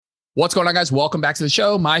What's going on, guys? Welcome back to the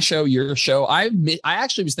show. My show, your show. I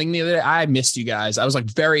actually was thinking the other day, I missed you guys. I was like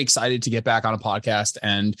very excited to get back on a podcast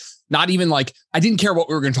and not even like, I didn't care what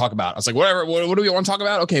we were going to talk about. I was like, whatever, what do we want to talk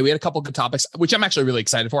about? Okay, we had a couple good topics, which I'm actually really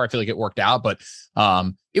excited for. I feel like it worked out, but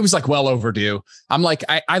it was like well overdue. I'm like,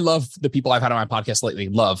 I love the people I've had on my podcast lately.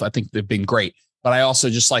 I think they've been great. But I also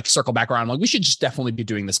just like circle back around. Like we should just definitely be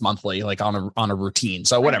doing this monthly, like on a routine.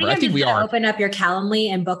 So whatever. I think we are. Open up your Calendly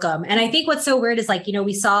and book them. And I think what's so weird is like, you know,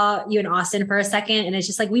 we saw you in Austin for a second and it's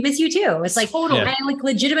just like, we miss you too. It's like, totally. Yeah. I like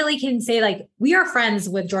legitimately can say like, we are friends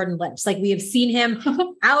with Jordan Lips. Like we have seen him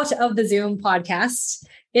out of the Zoom podcast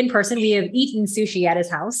in person. We have eaten sushi at his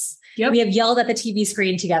house. Yep. We have yelled at the TV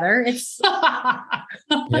screen together. It's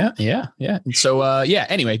yeah. So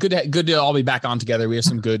anyway, good to all be back on together. We have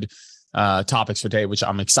some good topics for today, which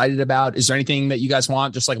I'm excited about. Is there anything that you guys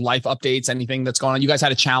want? Just like life updates, anything that's going on? You guys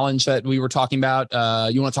had a challenge that we were talking about.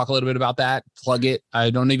 You want to talk a little bit about that? Plug it. I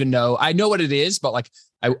don't even know. I know what it is, but like,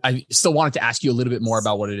 I still wanted to ask you a little bit more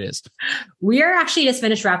about what it is. We are actually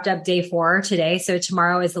just wrapped up day 4 today. So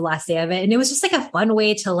tomorrow is the last day of it. And it was just like a fun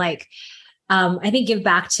way to like, I think give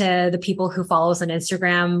back to the people who follow us on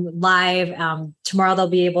Instagram live. Tomorrow they'll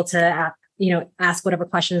be able to ask whatever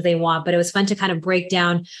questions they want, but it was fun to kind of break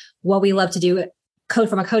down what we love to do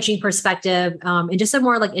from a coaching perspective, in just a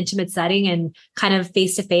more like intimate setting and kind of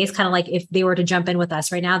face-to-face, kind of like if they were to jump in with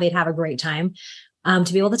us right now, they'd have a great time.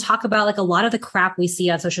 To be able to talk about like a lot of the crap we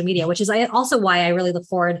see on social media, which is also why I really look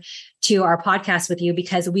forward to our podcast with you,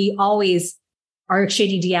 because we always are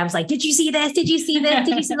exchanging DMs like, did you see this? Did you see this?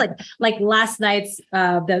 Did you see like last night's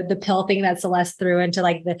the pill thing that Celeste threw into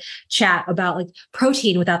like the chat about like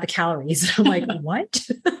protein without the calories. I'm like, what?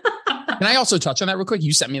 Can I also touch on that real quick?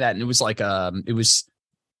 You sent me that and it was like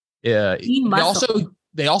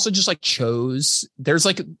they also just like chose, there's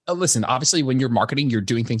like, listen, obviously when you're marketing, you're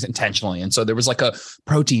doing things intentionally. And so there was like a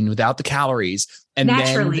protein without the calories and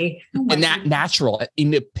naturally, natural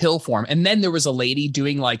in the pill form. And then there was a lady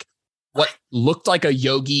doing like what looked like a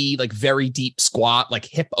yogi, like very deep squat, like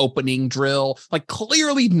hip opening drill, like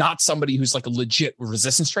clearly not somebody who's like a legit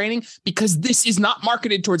resistance training, because this is not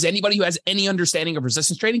marketed towards anybody who has any understanding of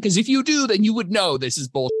resistance training. Because if you do, then you would know this is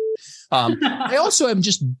bullshit. I also am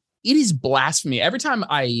just, it is blasphemy. Every time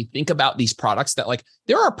I think about these products that like,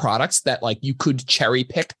 there are products that like you could cherry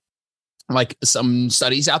pick like some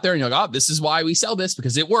studies out there and you're like, oh, this is why we sell this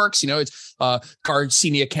because it works. You know, it's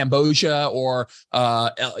Garcinia cambogia or,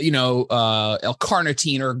 L-carnitine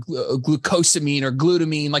or glucosamine or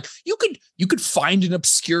glutamine. Like you could find an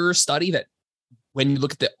obscure study that when you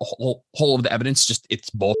look at the whole of the evidence, just it's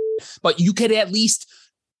bullshit, but you could at least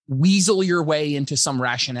weasel your way into some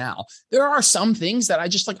rationale. There are some things that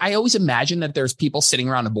I always imagine that there's people sitting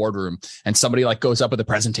around a boardroom and somebody like goes up with a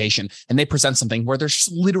presentation and they present something where there's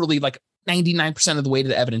literally like 99% of the weight of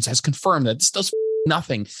the evidence has confirmed that this does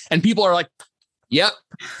nothing. And people are like, yep,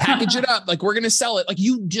 package it up. Like we're going to sell it. Like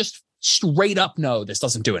you just straight up know this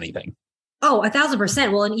doesn't do anything. Oh,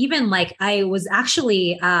 1,000%. Well, and even like I was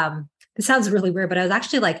actually, this sounds really weird, but I was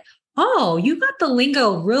actually like, oh, you got the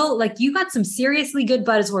lingo real, like you got some seriously good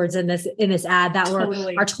buzzwords in this ad that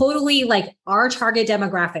are totally like our target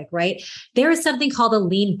demographic, right? There is something called a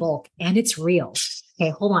lean bulk and it's real.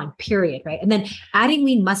 Okay, hold on, period, right? And then adding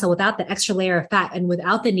lean muscle without the extra layer of fat and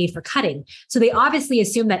without the need for cutting. So they obviously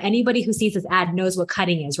assume that anybody who sees this ad knows what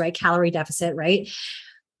cutting is, right? Calorie deficit, right?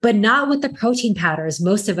 But not with the protein powders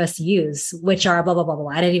most of us use, which are blah, blah, blah,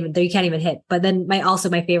 blah. You can't even hit. But then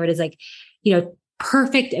my favorite is like,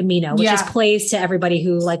 perfect amino, which just plays to everybody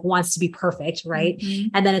who like wants to be perfect. Right. Mm-hmm.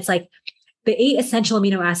 And then it's like the 8 essential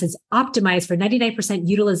amino acids optimized for 99%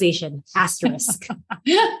 utilization, asterisk.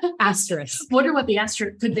 Wonder what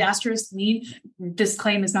could the asterisk mean? This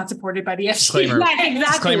claim is not supported by the FDA. Disclaimer. Exactly.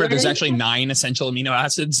 Disclaimer, there's actually 9 essential amino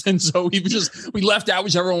acids. And so we left out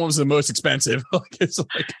whichever one was the most expensive. But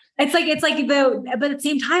at the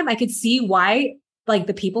same time, I could see why like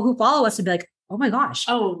the people who follow us would be like, oh my gosh.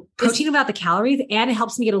 Oh, protein without the calories. And it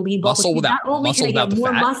helps me get a lean bulk. Not only can I get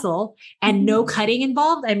more muscle and no cutting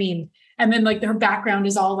involved. I mean, and then like their background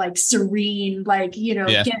is all like serene, like,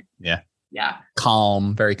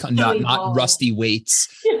 calm, very calm, not rusty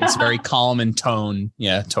weights. Yeah. It's very calm in tone.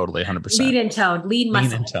 Yeah, totally. 100%. Lean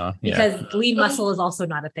muscle. Because lean muscle is also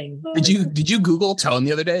not a thing. Did you Google tone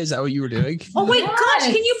the other day? Is that what you were doing? Oh my gosh.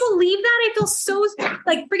 Can you believe that? I feel so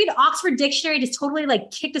like freaking Oxford Dictionary just totally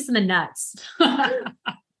like kicked us in the nuts.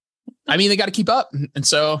 I mean, they got to keep up. And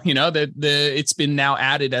so, it's been now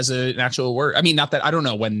added as an actual word. I mean, not that I don't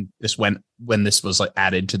know when this was like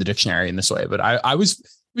added to the dictionary in this way, but it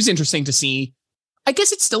was interesting to see. I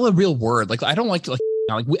guess it's still a real word. Like, I don't like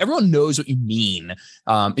everyone knows what you mean.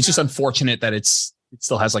 It's just unfortunate that it's it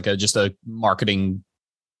still has like just a marketing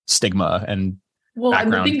stigma and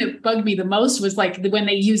background. And the thing that bugged me the most was like when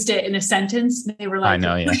they used it in a sentence, they were like,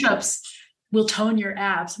 push-ups will tone your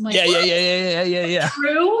abs. I'm like, yeah.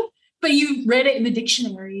 True, but you read it in the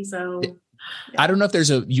dictionary, so. Yeah. I don't know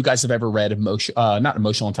if you guys have ever read not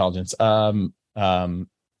emotional intelligence, motivational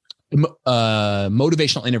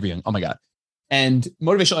interviewing. Oh my God. And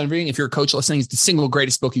motivational interviewing, if you're a coach listening, is the single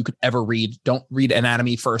greatest book you could ever read. Don't read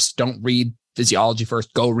anatomy first. Don't read physiology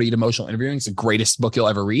first. Go read emotional interviewing. It's the greatest book you'll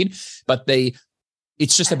ever read. But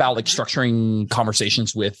it's just about like structuring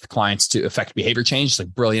conversations with clients to affect behavior change. It's a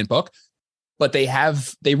brilliant book. But they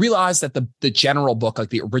realize that the general book, like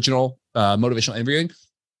the original motivational interviewing,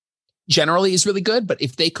 generally is really good. But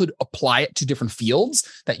if they could apply it to different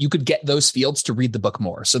fields, that you could get those fields to read the book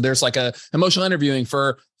more. So there's like a emotional interviewing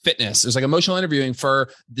for fitness. There's like emotional interviewing for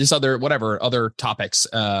this other topics.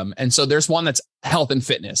 And so there's one that's health and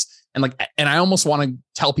fitness. And I almost want to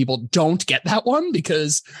tell people, don't get that one,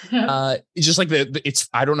 because it's just like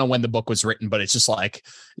I don't know when the book was written, but it's like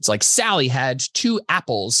Sally had 2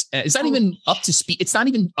 apples. It's not even up to speed. It's not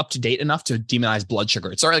even up to date enough to demonize blood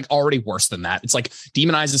sugar. It's already worse than that. It's like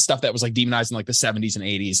demonizes stuff that was like demonized in like the 70s and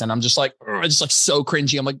 80s. And I'm just like, it's just like so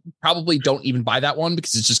cringy. I'm like, probably don't even buy that one,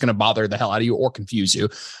 because it's just going to bother the hell out of you or confuse you.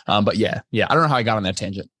 But yeah. I don't know how I got on that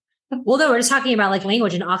tangent. Well, no, we're just talking about like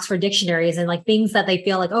language and Oxford dictionaries and like things that they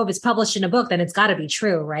feel like, oh, if it's published in a book, then it's got to be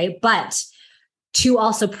true, right? But to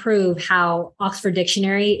also prove how Oxford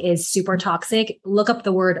Dictionary is super toxic, look up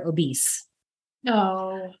the word obese.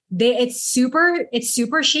 Oh, it's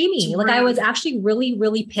super shamey. Like I was actually really,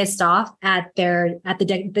 really pissed off at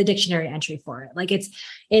the dictionary entry for it. Like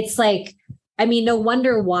it's like, I mean, no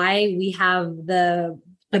wonder why we have the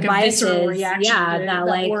biases. Reaction to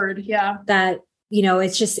that word. Yeah. That,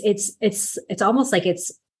 it's just, it's almost like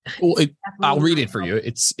it's. Well, I'll read it for you.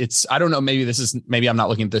 It's, I don't know, maybe I'm not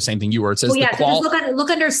looking at the same thing you were. It says, look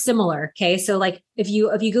under similar. Okay. So like if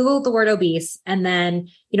you Google the word obese, and then,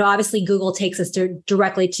 obviously Google takes us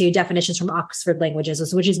directly to definitions from Oxford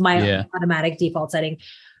Languages, which is my automatic default setting.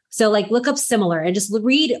 So like look up similar and just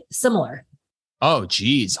read similar. Oh,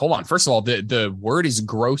 geez. Hold on. First of all, the word is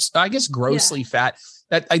gross. I guess grossly fat.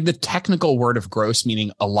 That the technical word of gross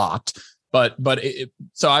meaning a lot. But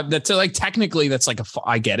technically that's like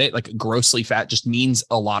I get it. Like grossly fat just means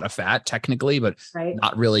a lot of fat technically, but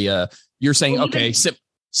not really. You're saying,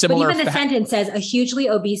 similar. But even the sentence says a hugely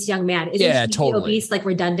obese young man. Isn't totally obese like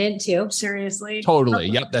redundant too? Seriously. Totally.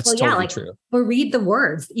 Yep. That's totally true. But read the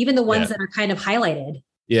words, even the ones that are kind of highlighted.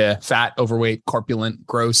 Yeah. Fat, overweight, corpulent,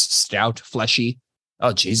 gross, stout, fleshy.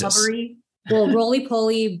 Oh, Jesus. Rubbery. Well,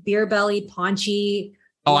 roly-poly, beer-bellied, paunchy.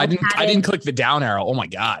 Oh, I didn't click the down arrow. Oh my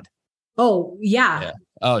God. Oh, yeah.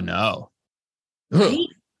 Oh, no. Right?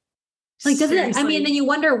 Like, doesn't it? I mean, then you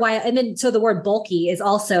wonder why. And then, so the word bulky is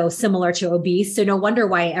also similar to obese. So no wonder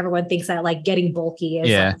why everyone thinks that like getting bulky is.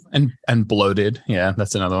 Yeah. And bloated. Yeah.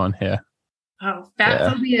 That's another one. Yeah. Oh,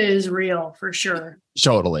 fat phobia is real for sure.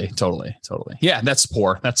 Totally. Yeah. That's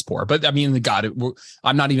poor. But I mean,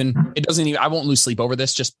 I'm not even, it doesn't even, I won't lose sleep over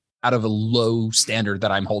this just out of a low standard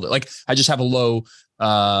that I'm holding. Like I just have a low,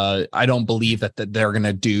 I don't believe that they're going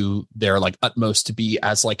to do their like utmost to be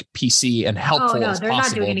as like PC and helpful as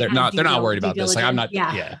possible. They're not worried about this. Like I'm not.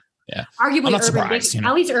 Yeah. Arguably, I'm not surprised,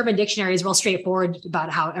 at least Urban Dictionary is real straightforward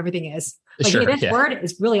about how everything is. Like this word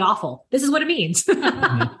is really awful. This is what it means.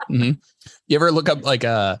 Mm-hmm. You ever look up like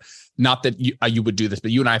not that you would do this, but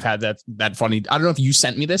you and I have had that funny. I don't know if you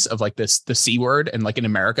sent me this of like the C word, and like in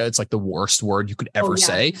America, it's like the worst word you could ever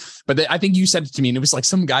say. But I think you sent it to me, and it was like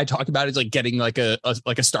some guy talking about it's like getting like a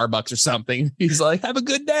Starbucks or something. He's like, "Have a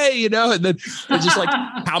good day," and then it's just like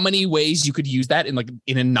how many ways you could use that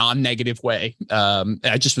in a non-negative way.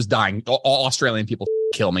 I just was dying. All Australian people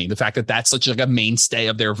kill me. The fact that that's such like a mainstay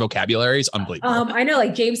of their vocabulary is unbelievable. I know,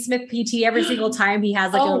 like James Smith PT, every single time he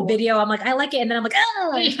has like a video, I'm like, I like it, and then I'm like,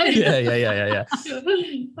 oh. Yeah.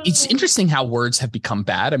 It's interesting how words have become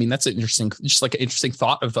bad. I mean, that's an interesting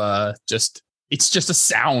thought of it's just a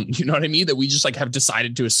sound, you know what I mean? That we just like have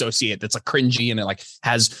decided to associate that's like cringy, and it like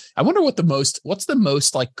has, I wonder what's the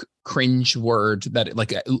most like cringe word that it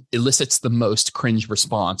like elicits the most cringe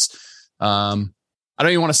response. I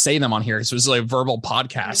don't even want to say them on here. This was like a verbal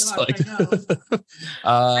podcast.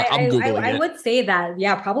 I'm Googling it. I would say that,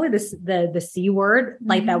 probably the C word,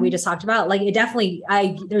 like that we just talked about. Like it definitely,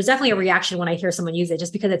 there's definitely a reaction when I hear someone use it,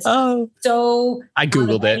 just because it's so. I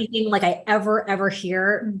Googled it. Anything like I ever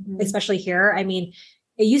hear, especially here. I mean,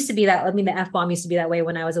 it used to be that. I mean, the F-bomb used to be that way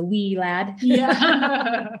when I was a wee lad.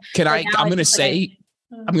 Yeah. I'm going to say,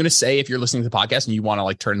 if you're listening to the podcast and you want to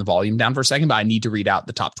like turn the volume down for a second, but I need to read out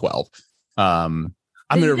the top 12.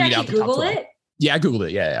 I'm going to read out the top 12. Yeah, I Googled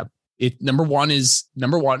it. Yeah. Number one is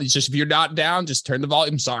just, if you're not down, just turn the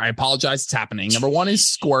volume. Sorry, I apologize. It's happening. Number one is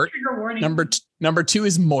squirt. Number two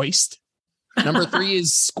is moist. Number 3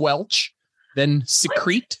 is squelch. Then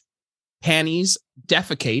secrete, panties,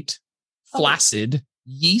 defecate, flaccid,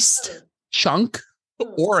 yeast, chunk,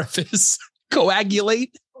 orifice,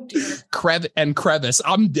 coagulate, crevice.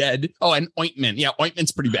 I'm dead. Oh, and ointment. Yeah,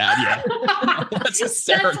 ointment's pretty bad. Yeah. That's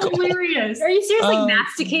hysterical. That's hilarious. Are you serious? Like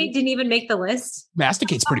masticate didn't even make the list?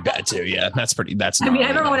 Masticate's pretty bad too. Yeah, that's I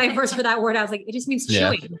remember when I first heard that word, I was like, it just means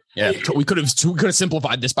chewing. Yeah. We could have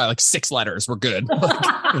simplified this by like 6 letters. We're good.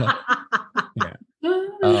 Yeah.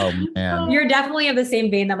 Oh man. You're definitely of the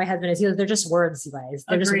same vein that my husband is. He goes, they're just words, you guys.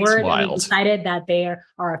 They're just words. And we decided that they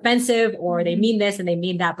are offensive or they mean this and they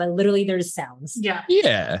mean that, but literally they're just sounds. Yeah.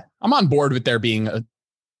 Yeah. I'm on board with there being a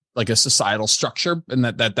societal structure, and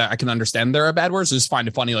that I can understand there are bad words. I just find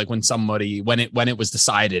it funny, like when it was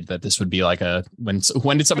decided that this would be like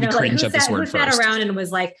when did somebody cringe at this word first? Who sat around and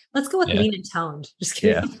was like, let's go with lean and toned. Just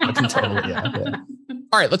kidding. Yeah, I can totally. Yeah.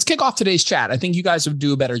 All right, let's kick off today's chat. I think you guys would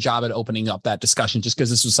do a better job at opening up that discussion, just because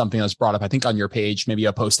this was something that was brought up, I think, on your page, maybe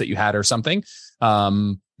a post that you had or something.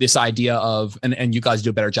 This idea of, and you guys do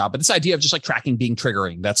a better job, but this idea of just like tracking being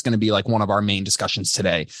triggering, that's going to be like one of our main discussions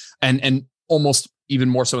today. And almost even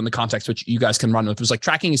more so in the context which you guys can run with, was like,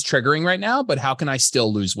 tracking is triggering right now, but how can I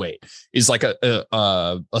still lose weight is like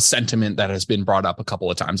a sentiment that has been brought up a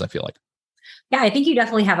couple of times, I feel like. Yeah, I think you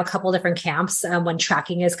definitely have a couple different camps when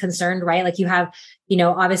tracking is concerned, right? Like you have,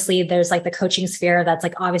 obviously there's like the coaching sphere. That's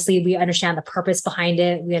like, obviously we understand the purpose behind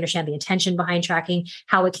it. We understand the intention behind tracking,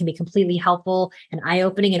 how it can be completely helpful and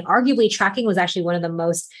eye-opening. And arguably tracking was actually one of the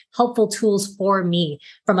most helpful tools for me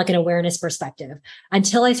from like an awareness perspective.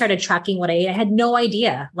 Until I started tracking what I ate, I had no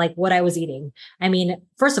idea like what I was eating. I mean,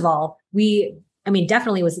 first of all,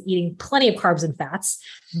 definitely was eating plenty of carbs and fats,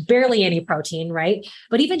 barely any protein, right?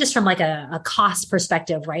 But even just from like a cost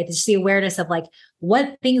perspective, right? Just the awareness of like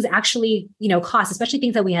what things actually, cost, especially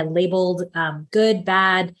things that we had labeled good,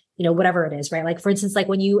 bad, whatever it is, right? Like for instance, like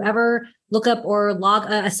when you ever look up or log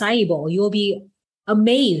a acai bowl, you will be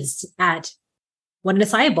amazed at what an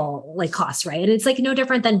acai bowl like costs, right? And it's like no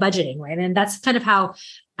different than budgeting, right? And that's kind of how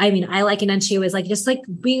I liken unto is like, just like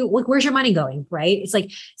being, where's your money going? Right. It's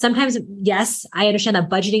like, sometimes, yes, I understand that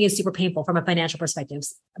budgeting is super painful from a financial perspective.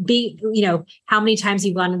 How many times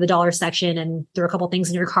you've gone to the dollar section and threw a couple things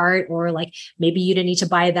in your cart, or like, maybe you didn't need to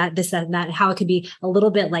buy that, this, that, and that, how it could be a little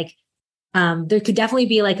bit like, there could definitely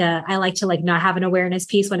be like I like to like not have an awareness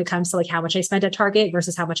piece when it comes to like how much I spent at Target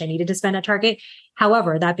versus how much I needed to spend at Target.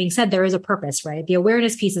 However, that being said, there is a purpose, right? The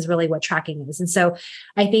awareness piece is really what tracking is. And so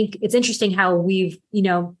I think it's interesting how we've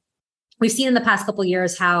seen in the past couple of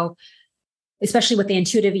years how, especially with the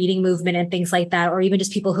intuitive eating movement and things like that, or even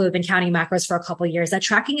just people who have been counting macros for a couple of years, that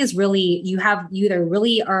tracking is really, you either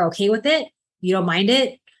really are okay with it, you don't mind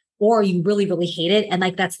it, or you really, really hate it. And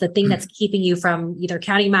like, that's the thing that's keeping you from either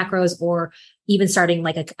counting macros or even starting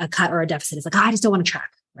like a cut or a deficit. It's like, I just don't want to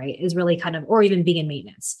track, right? Is really kind of, or even being in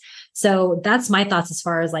maintenance. So that's my thoughts as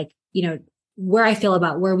far as like, where I feel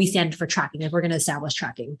about where we stand for tracking, if we're going to establish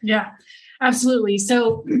tracking. Yeah, absolutely.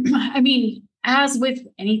 So, as with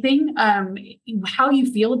anything, how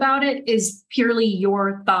you feel about it is purely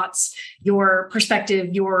your thoughts, your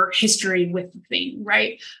perspective, your history with the thing,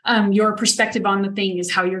 right? Your perspective on the thing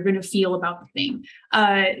is how you're going to feel about the thing.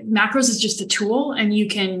 Macros is just a tool, and you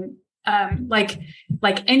can, like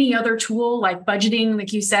any other tool, like budgeting,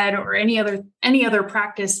 like you said, or any other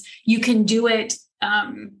practice, you can do it.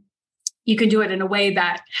 You can do it in a way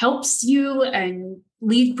that helps you and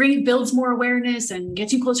builds more awareness and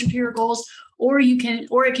gets you closer to your goals. Or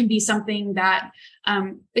it can be something that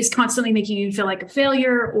is constantly making you feel like a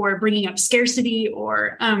failure, or bringing up scarcity,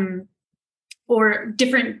 or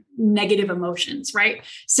different negative emotions, right?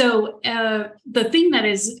 So the thing that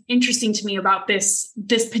is interesting to me about this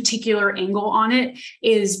particular angle on it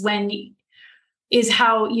is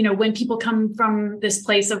how, when people come from this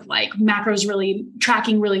place of like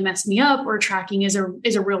tracking really messed me up, or tracking is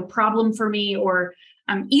a real problem for me, or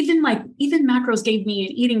even macros gave me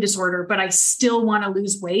an eating disorder, but I still want to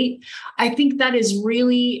lose weight. I think that is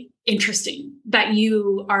really interesting that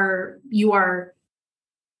you're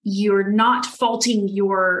not faulting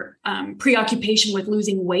your preoccupation with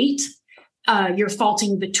losing weight. You're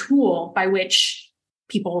faulting the tool by which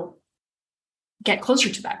people get closer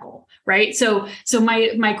to that goal. Right. So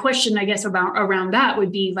my question, I guess, around that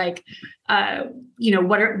would be like,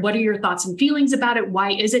 what are your thoughts and feelings about it?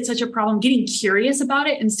 Why is it such a problem? Getting curious about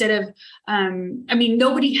it instead of,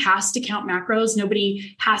 nobody has to count macros.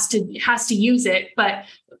 Nobody has to use it. But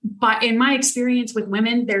in my experience with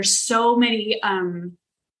women, there's so many,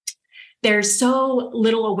 there's so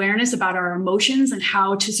little awareness about our emotions and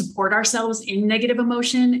how to support ourselves in negative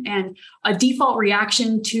emotion. And a default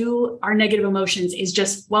reaction to our negative emotions is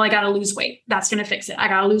just, well, I got to lose weight. That's going to fix it. I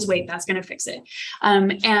got to lose weight. That's going to fix it.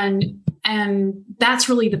 And that's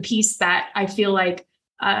really the piece that I feel like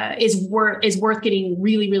is worth getting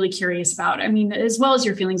really, really curious about. I mean, as well as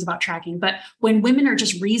your feelings about tracking. But when women are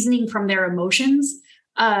just reasoning from their emotions,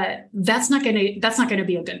 that's not going to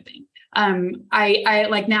be a good thing. I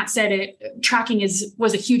like Nat said, tracking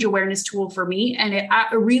was a huge awareness tool for me. And it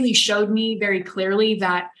really showed me very clearly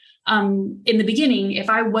that, in the beginning, if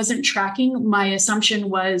I wasn't tracking, my assumption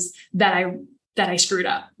was that I screwed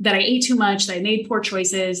up, that I ate too much, that I made poor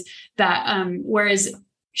choices, whereas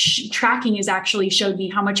tracking has actually showed me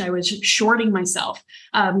how much I was shorting myself,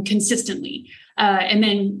 consistently. And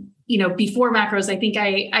then, before macros, I think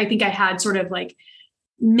I had sort of like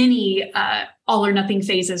many all or nothing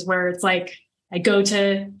phases where it's like I go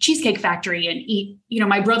to Cheesecake Factory and eat,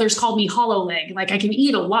 my brothers called me hollow leg, like I can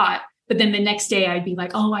eat a lot, but then the next day I'd be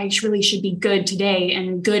like, oh, I really should be good today.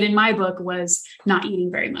 And good in my book was not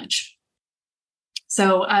eating very much.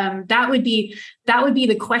 So that would be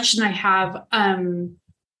the question I have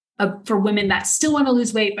for women that still want to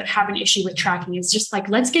lose weight but have an issue with tracking. It's just like,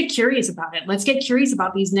 let's get curious about it. Let's get curious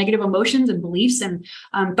about these negative emotions and beliefs and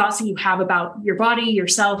thoughts that you have about your body,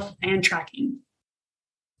 yourself, and tracking.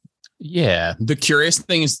 Yeah. The curious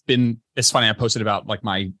thing it's funny. I posted about like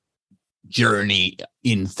my journey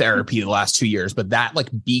in therapy the last 2 years, but that like,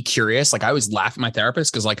 be curious. Like I always laugh at my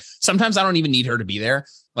therapist because like sometimes I don't even need her to be there.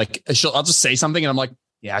 Like I'll just say something and I'm like,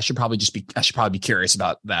 yeah, I should probably be curious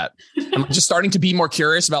about that. I'm just starting to be more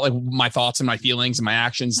curious about like my thoughts and my feelings and my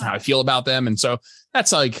actions, and how I feel about them. And so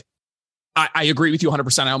that's like, I agree with you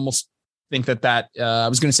 100%. I almost think that I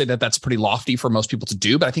was going to say that that's pretty lofty for most people to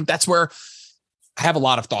do, but I think that's where I have a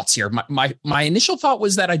lot of thoughts here. My initial thought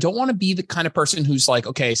was that I don't want to be the kind of person who's like,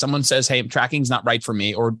 okay, someone says, hey, tracking's not right for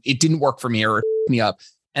me, or it didn't work for me, or it me up.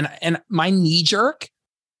 And my knee jerk,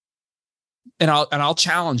 and I'll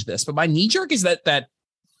challenge this, but my knee jerk is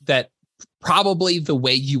that probably the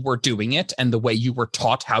way you were doing it and the way you were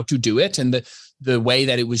taught how to do it and the way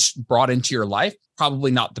that it was brought into your life,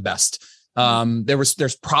 probably not the best.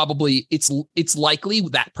 There's probably, it's likely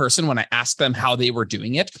that person, when I ask them how they were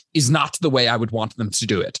doing it, is not the way I would want them to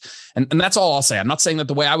do it. And that's all I'll say. I'm not saying that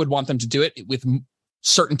the way I would want them to do it with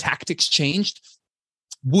certain tactics changed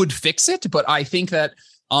would fix it, but I think that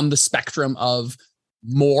on the spectrum of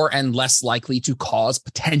more and less likely to cause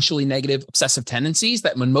potentially negative obsessive tendencies,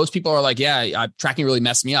 that when most people are like, yeah, tracking really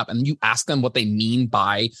messed me up, and you ask them what they mean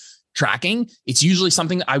by tracking, it's usually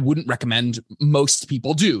something that I wouldn't recommend most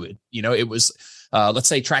people do. It was, let's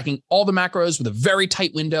say, tracking all the macros with a very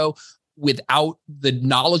tight window without the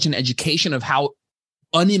knowledge and education of how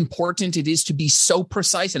unimportant it is to be so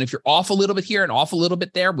precise. And if you're off a little bit here and off a little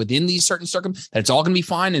bit there within these certain circumstances, it's all going to be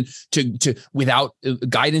fine. And to without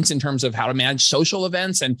guidance in terms of how to manage social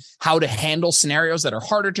events and how to handle scenarios that are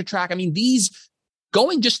harder to track. I mean,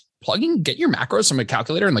 just plugging, get your macros from a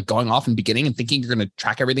calculator and like going off and beginning and thinking you're going to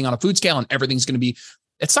track everything on a food scale and everything's going to be,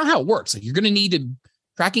 it's not how it works. Like you're going to need to,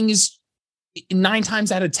 tracking is 9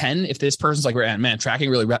 times out of 10. If this person's like, man, tracking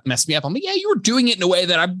really messed me up, I'm like, yeah, you were doing it in a way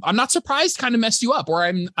that I'm not surprised kind of messed you up, or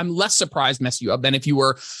I'm less surprised messed you up than if you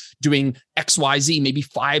were doing XYZ, maybe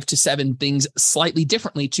 5 to 7 things slightly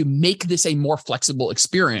differently to make this a more flexible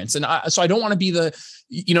experience. And so I don't want to be the,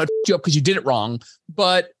 you up because you did it wrong,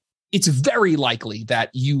 but it's very likely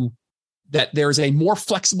that there's a more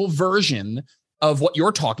flexible version of what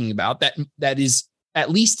you're talking about that is at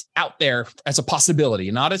least out there as a possibility.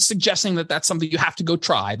 Not as suggesting that that's something you have to go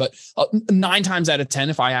try, but 9 times out of 10,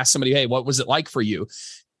 if I ask somebody, hey, what was it like for you?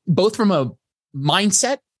 Both from a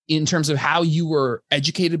mindset in terms of how you were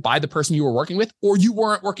educated by the person you were working with, or you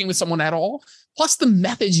weren't working with someone at all, plus the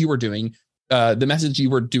methods you were doing,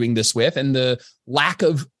 this with, and the lack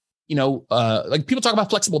of, like people talk about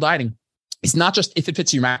flexible dieting. It's not just if it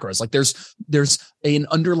fits your macros. Like there's an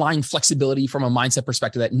underlying flexibility from a mindset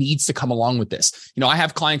perspective that needs to come along with this. I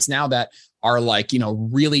have clients now that are like,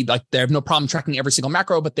 really like they have no problem tracking every single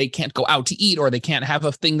macro, but they can't go out to eat, or they can't have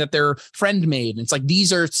a thing that their friend made. And it's like,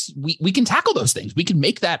 we can tackle those things. We can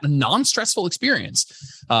make that a non-stressful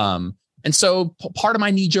experience. And so part of my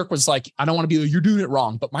knee jerk was like, I don't want to be like, you're doing it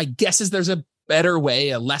wrong, but my guess is there's a better way,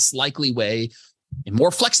 a less likely way, a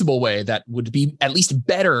more flexible way that would be at least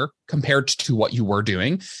better compared to what you were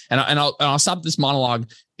doing. And I'll stop this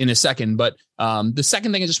monologue in a second. But the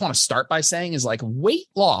second thing I just want to start by saying is like weight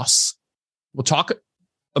loss. We'll talk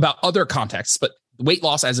about other contexts, but weight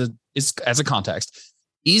loss as a context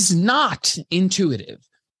is not intuitive.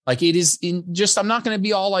 Like it is I'm not going to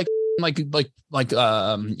be all like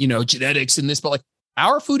genetics and this, but like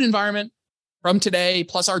our food environment from today,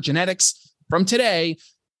 plus our genetics from today,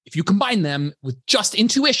 if you combine them with just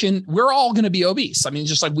intuition, we're all going to be obese. I mean,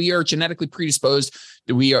 just like we are genetically predisposed,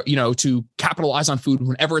 we are, to capitalize on food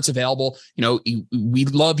whenever it's available. We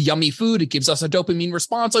love yummy food. It gives us a dopamine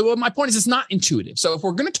response. Like, well, my point is it's not intuitive. So if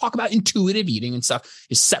we're going to talk about intuitive eating and stuff,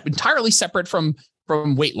 is entirely separate from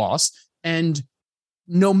weight loss. And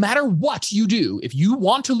no matter what you do, if you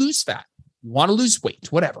want to lose fat, you want to lose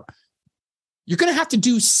weight, whatever, you're going to have to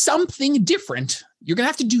do something different. You're going to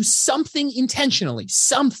have to do something intentionally,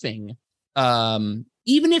 something,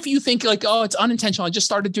 even if you think like, oh, it's unintentional. I just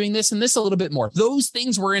started doing this and this a little bit more. Those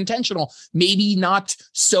things were intentional, maybe not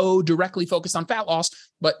so directly focused on fat loss,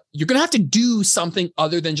 but you're going to have to do something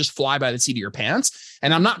other than just fly by the seat of your pants.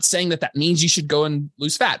 And I'm not saying that means you should go and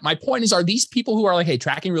lose fat. My point is, are these people who are like, hey,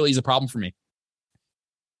 tracking really is a problem for me?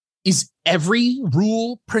 Is every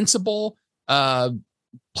rule, principle,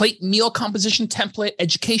 plate meal composition template,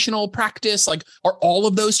 educational practice, like, are all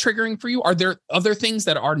of those triggering for you? Are there other things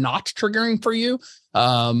that are not triggering for you?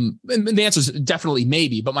 And the answer is definitely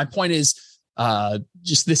maybe. But my point is,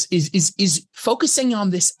 just this is focusing on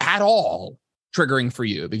this at all triggering for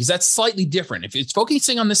you? Because that's slightly different. If it's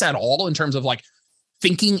focusing on this at all in terms of like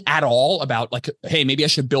thinking at all about like, hey, maybe I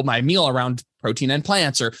should build my meal around protein and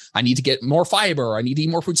plants, or I need to get more fiber, or I need to eat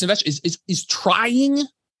more fruits and vegetables, is trying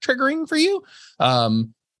triggering for you?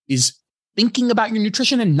 Is thinking about your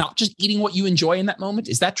nutrition and not just eating what you enjoy in that moment,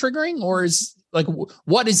 is that triggering? Or is like,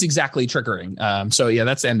 what is exactly triggering? So yeah,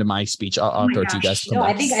 that's the end of my speech. I'll throw it to you guys. No,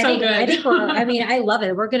 I think I love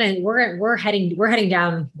it. We're heading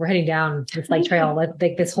down this like trail,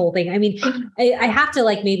 like this whole thing. I mean, I have to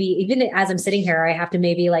like, maybe even as I'm sitting here, I have to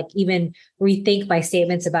maybe like even rethink my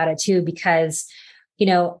statements about it too, because,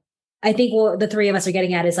 I think what the three of us are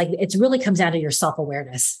getting at is like, it really comes down to your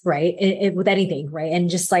self-awareness, right? With anything, right? And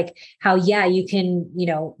just like how, you can,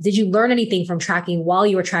 did you learn anything from tracking while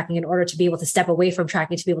you were tracking in order to be able to step away from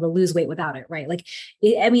tracking to be able to lose weight without it, right? Like,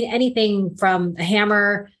 anything from a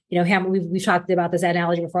hammer, hammer, we've talked about this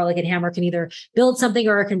analogy before, like a hammer can either build something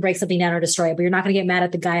or it can break something down or destroy it, but you're not going to get mad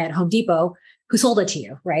at the guy at Home Depot who sold it to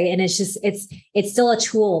you, right? And it's just, it's still a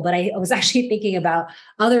tool. But I was actually thinking about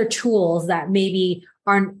other tools that maybe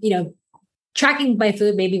aren't, tracking my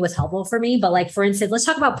food maybe was helpful for me. But like, for instance, let's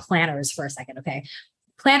talk about planners for a second. Okay.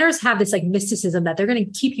 Planners have this like mysticism that they're going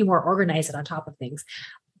to keep you more organized and on top of things.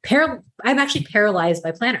 I'm actually paralyzed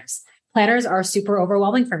by planners. Planners are super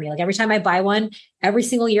overwhelming for me. Like every time I buy one, every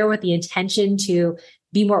single year with the intention to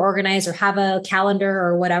be more organized or have a calendar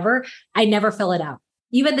or whatever, I never fill it out.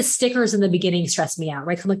 Even the stickers in the beginning stress me out,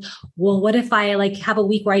 right? I'm like, well, what if I like have a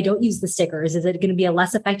week where I don't use the stickers? Is it going to be a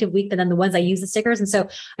less effective week than the ones I use the stickers? And so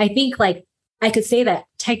I think like I could say that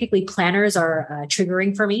technically planners are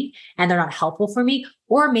triggering for me and they're not helpful for me.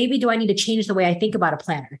 Or maybe do I need to change the way I think about a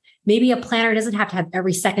planner? Maybe a planner doesn't have to have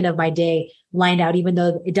every second of my day lined out, even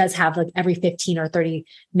though it does have like every 15 or 30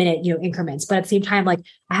 minute, increments. But at the same time, like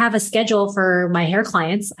I have a schedule for my hair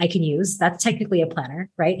clients I can use. That's technically a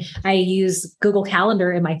planner, right? I use Google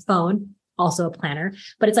Calendar in my phone, also a planner.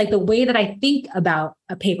 But it's like the way that I think about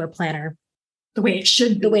a paper planner, the way it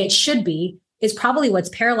should be, is probably what's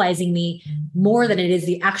paralyzing me more than it is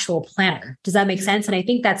the actual planner. Does that make sense? And I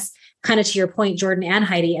think that's kind of to your point, Jordan and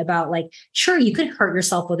Heidi, about like, sure, you could hurt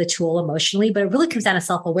yourself with a tool emotionally, but it really comes down to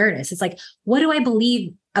self-awareness. It's like, what do I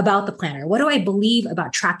believe about the planner? What do I believe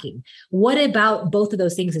about tracking? What about both of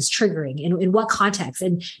those things is triggering? In what context?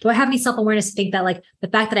 And do I have any self-awareness to think that like the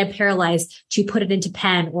fact that I'm paralyzed to put it into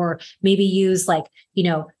pen, or maybe use like,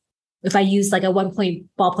 if I use like a 1-point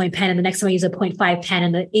ballpoint pen and the next time I use a 0.5 pen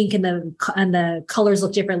and the ink and the colors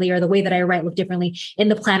look differently, or the way that I write look differently in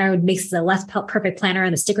the planner, it makes it a less perfect planner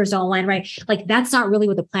and the stickers don't align right. Like that's not really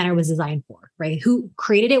what the planner was designed for, right? Who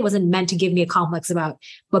created it wasn't meant to give me a complex about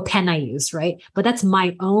what pen I use, right? But that's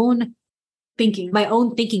my own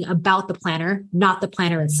thinking about the planner, not the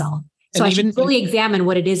planner itself. So I should really examine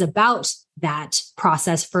what it is about that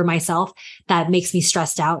process for myself that makes me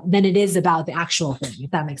stressed out than it is about the actual thing,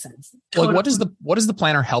 if that makes sense. Like what does the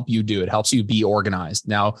planner help you do? It helps you be organized.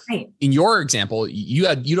 Now, right. In your example, you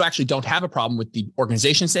actually don't have a problem with the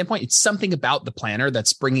organization standpoint. It's something about the planner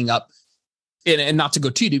that's bringing up, and not to go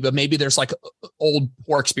too deep, but maybe there's like old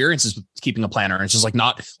poor experiences with keeping a planner. And it's just like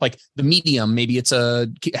not like the medium. Maybe it's a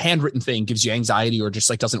handwritten thing, gives you anxiety or just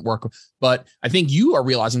like doesn't work. But I think you are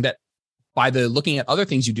realizing that by the looking at other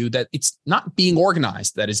things you do, that it's not being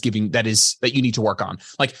organized that you need to work on.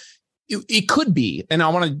 Like it could be, and I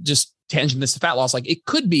want to just tangent this to fat loss. Like it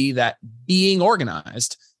could be that being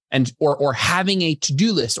organized and or having a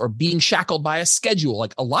to-do list or being shackled by a schedule.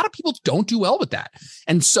 Like a lot of people don't do well with that.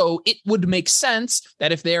 And so it would make sense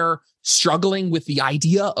that if they're struggling with the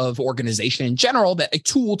idea of organization in general, that a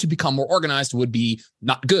tool to become more organized would be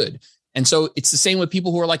not good. And so it's the same with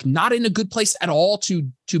people who are like not in a good place at all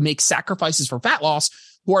to make sacrifices for fat loss,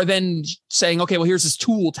 who are then saying, okay, well, here's this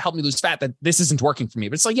tool to help me lose fat, that this isn't working for me.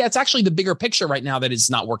 But it's like, yeah, it's actually the bigger picture right now that is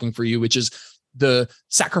not working for you, which is the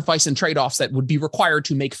sacrifice and trade-offs that would be required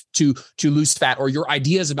to make to lose fat, or your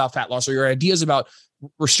ideas about fat loss, or your ideas about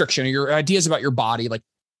restriction, or your ideas about your body. Like,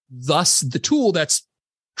 thus the tool that's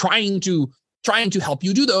trying to help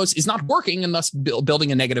you do those is not working, and thus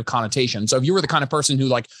building a negative connotation. So if you were the kind of person who,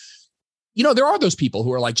 like, there are those people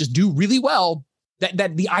who are like, just do really well,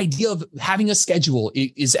 that the idea of having a schedule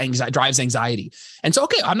is drives anxiety. And so,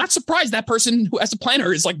 okay, I'm not surprised that person who has a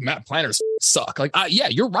planner is like, man, planners suck. Like, yeah,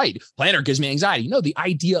 you're right. Planner gives me anxiety. No, the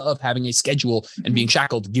idea of having a schedule and being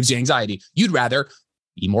shackled gives you anxiety. You'd rather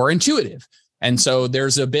be more intuitive. And so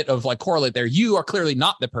there's a bit of like correlate there. You are clearly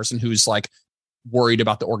not the person who's like worried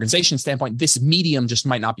about the organization standpoint. This medium just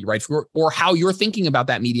might not be right for you, or how you're thinking about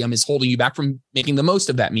that medium is holding you back from making the most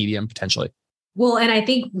of that medium potentially. Well, and I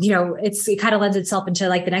think, it kind of lends itself into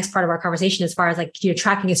like the next part of our conversation, as far as like,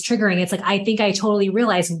 tracking is triggering. It's like, I think I totally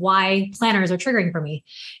realize why planners are triggering for me.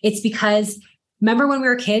 It's because remember when we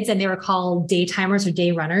were kids and they were called day timers or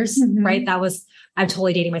day runners, right? I'm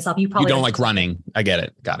totally dating myself. You don't like running. I get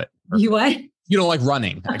it. Got it. Perfect. You what? You don't like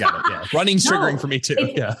running. I got it. Yeah. Running's triggering for me too.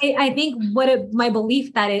 I think my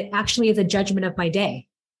belief that it actually is a judgment of my day.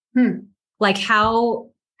 Like how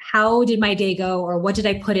did my day go, or what did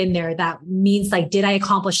I put in there that means, like, did I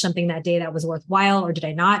accomplish something that day that was worthwhile, or did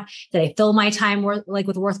I not? Did I fill my time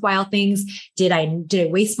with worthwhile things? Did I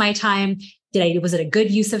waste my time? Was it a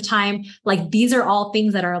good use of time? Like, these are all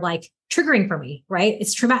things that are like triggering for me, right?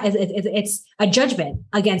 It's traumatic. It's a judgment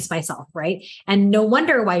against myself, right? And no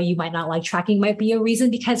wonder why you might not like tracking might be a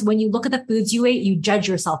reason, because when you look at the foods you ate, you judge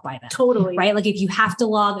yourself by them. Totally. Right? Like, if you have to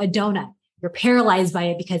log a donut, you're paralyzed by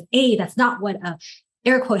it because that's not what a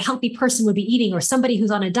air quote healthy person would be eating, or somebody who's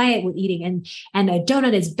on a diet would eating, and a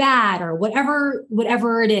donut is bad, or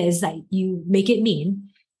whatever it is that you make it mean,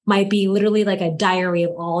 might be literally like a diary of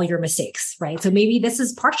all your mistakes, right? So maybe this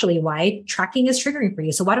is partially why tracking is triggering for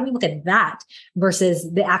you. So why don't we look at that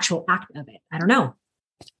versus the actual act of it? I don't know.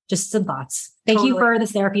 Just some thoughts. Thank you for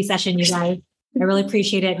this therapy session, you guys. I really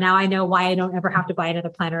appreciate it. Now I know why I don't ever have to buy another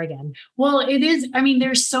planner again. Well, it is. I mean,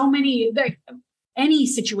 there's so many. Any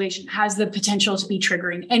situation has the potential to be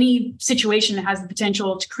triggering. Any situation has the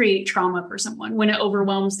potential to create trauma for someone when it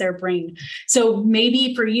overwhelms their brain. So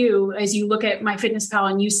maybe for you, as you look at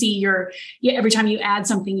MyFitnessPal and you see every time you add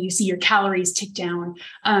something, you see your calories tick down,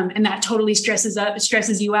 and that totally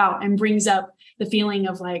stresses you out and brings up the feeling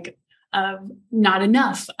of like, not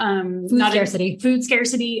enough, food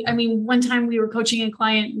scarcity. I mean, one time we were coaching a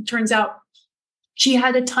client, it turns out she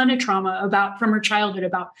had a ton of trauma from her childhood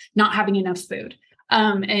about not having enough food.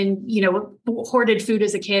 And hoarded food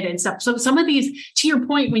as a kid and stuff. So some of these, to your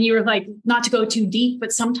point, when you were like, not to go too deep,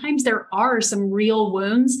 but sometimes there are some real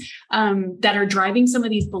wounds that are driving some of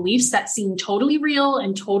these beliefs that seem totally real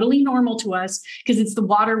and totally normal to us, because it's the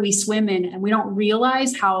water we swim in, and we don't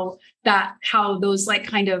realize how those like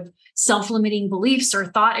kind of self-limiting beliefs or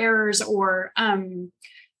thought errors or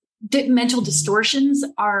mental distortions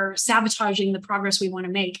are sabotaging the progress we want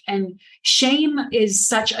to make. And shame is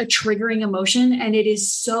such a triggering emotion, and it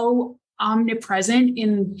is so omnipresent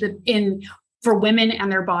for women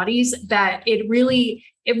and their bodies that it really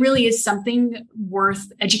is something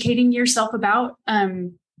worth educating yourself about.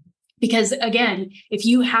 Because again, if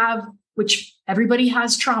you have, which everybody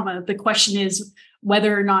has trauma, the question is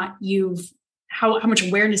whether or not how much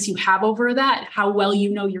awareness you have over that, how well you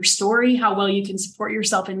know your story, how well you can support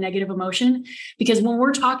yourself in negative emotion. Because when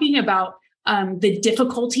we're talking about the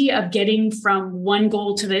difficulty of getting from one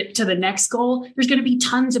goal to the next goal, there's going to be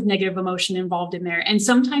tons of negative emotion involved in there. And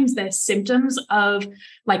sometimes the symptoms of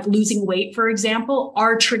like losing weight, for example,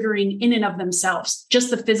 are triggering in and of themselves,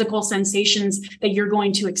 just the physical sensations that you're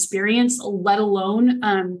going to experience, let alone,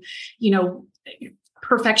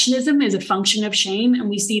 perfectionism is a function of shame. And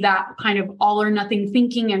we see that kind of all or nothing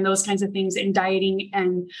thinking and those kinds of things in dieting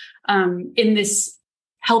and in this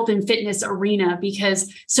health and fitness arena,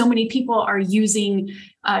 because so many people are using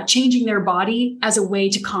changing their body as a way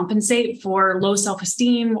to compensate for low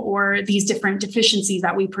self-esteem or these different deficiencies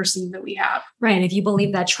that we perceive that we have. Right. And if you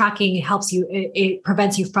believe that tracking helps you, it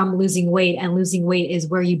prevents you from losing weight, and losing weight is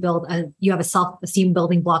where you have a self-esteem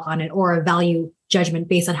building block on it, or a value judgment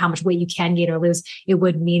based on how much weight you can gain or lose, it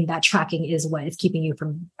would mean that tracking is what is keeping you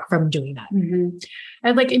from doing that. Mm-hmm.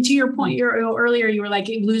 And like, and to your point, earlier, you were like,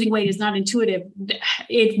 losing weight is not intuitive.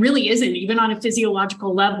 It really isn't, even on a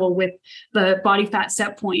physiological level with the body fat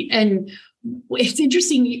set point. And it's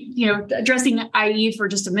interesting, addressing IE for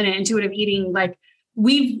just a minute, intuitive eating, like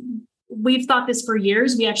we've thought this for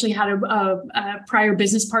years. We actually had a prior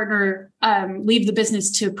business partner leave the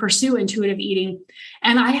business to pursue intuitive eating.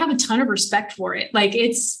 And I have a ton of respect for it. Like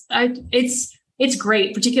it's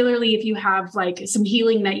great, particularly if you have like some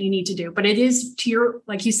healing that you need to do, but it is, to your,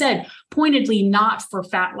 like you said, pointedly not for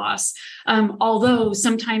fat loss. Although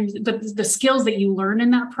sometimes the skills that you learn in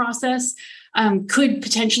that process could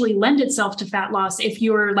potentially lend itself to fat loss. If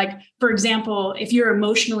you're like, for example, if you're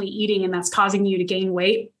emotionally eating and that's causing you to gain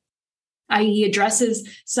weight, IE addresses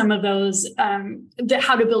some of those,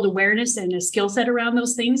 how to build awareness and a skill set around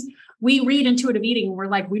those things. We read intuitive eating and we're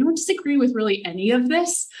like, we don't disagree with really any of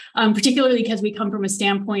this, particularly because we come from a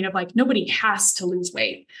standpoint of like, nobody has to lose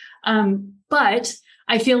weight. But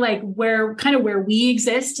I feel like where we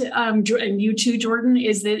exist, and you too, Jordan,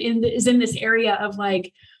 is in this area of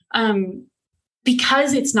like,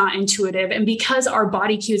 because it's not intuitive and because our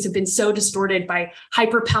body cues have been so distorted by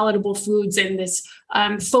hyperpalatable foods and this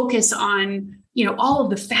focus on, all of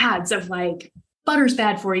the fads of like, butter's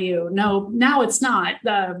bad for you. No, now it's not.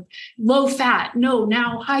 Low fat. No,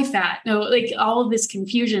 now high fat. No, like all of this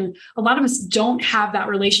confusion. A lot of us don't have that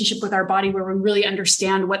relationship with our body where we really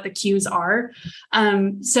understand what the cues are.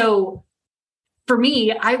 So for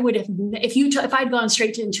me, I would have, if I'd gone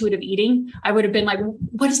straight to intuitive eating, I would have been like,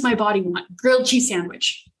 what does my body want? Grilled cheese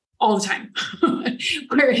sandwich all the time.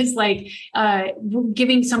 Whereas like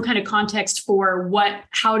giving some kind of context for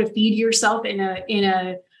how to feed yourself in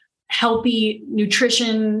a healthy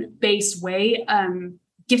nutrition-based way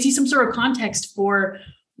gives you some sort of context for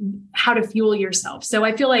how to fuel yourself. So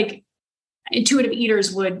I feel like intuitive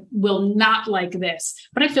eaters will not like this,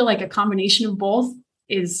 but I feel like a combination of both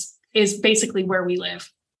is basically where we live.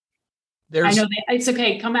 I know that it's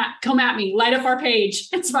okay. Come at me. Light up our page.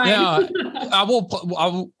 It's fine. Yeah, I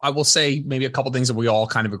will say maybe a couple things that we all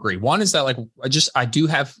kind of agree. One is that like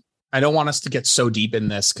I don't want us to get so deep in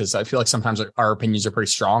this because I feel like sometimes our opinions are pretty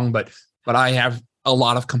strong, but I have a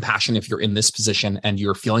lot of compassion if you're in this position and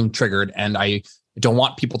you're feeling triggered, and I don't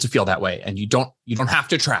want people to feel that way. And you don't have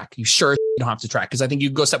to track. You don't have to track, because I think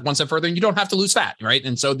you go one step further and you don't have to lose fat, right?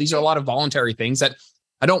 And so these are a lot of voluntary things that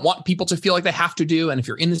I don't want people to feel like they have to do. And if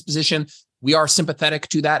you're in this position, we are sympathetic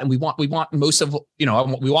to that. And we want most of, we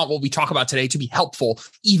want what we talk about today to be helpful,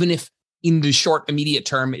 even if in the short, immediate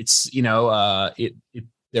term, it's,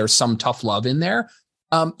 there's some tough love in there.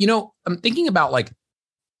 I'm thinking about like,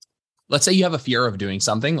 let's say you have a fear of doing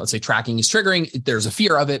something. Let's say tracking is triggering. There's a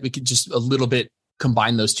fear of it. We could just a little bit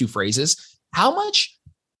combine those two phrases.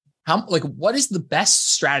 What is the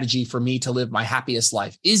best strategy for me to live my happiest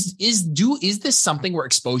life? Is this something where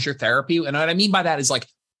exposure therapy? And what I mean by that is like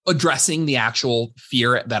addressing the actual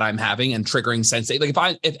fear that I'm having and triggering sensate.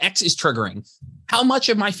 Like if X is triggering, how much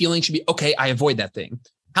of my feeling should be, okay, I avoid that thing?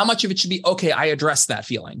 How much of it should be, okay, I address that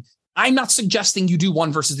feeling? I'm not suggesting you do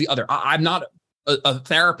one versus the other. I'm not a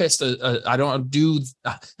therapist. I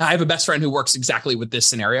have a best friend who works exactly with this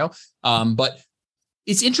scenario. But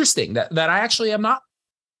it's interesting that I actually am not.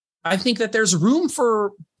 I think that there's room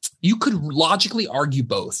for, you could logically argue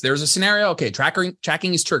both. There's a scenario, okay,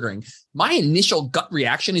 tracking is triggering. My initial gut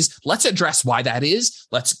reaction is, let's address why that is.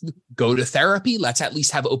 Let's go to therapy. Let's at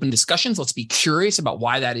least have open discussions. Let's be curious about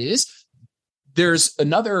why that is. There's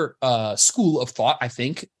another school of thought, I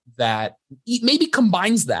think, that maybe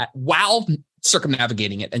combines that while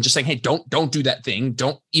circumnavigating it and just saying, hey, don't do that thing.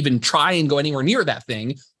 Don't even try and go anywhere near that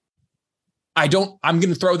thing. I'm going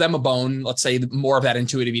to throw them a bone, let's say more of that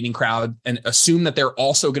intuitive eating crowd, and assume that they're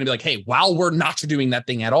also going to be like, hey, while we're not doing that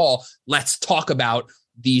thing at all, let's talk about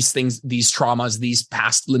these things, these traumas, these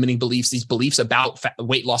past limiting beliefs, these beliefs about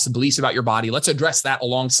weight loss and beliefs about your body. Let's address that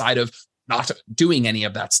alongside of not doing any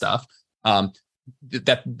of that stuff.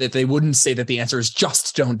 That they wouldn't say that the answer is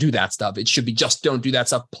just don't do that stuff. It should be just don't do that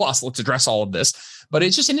stuff. Plus, let's address all of this. But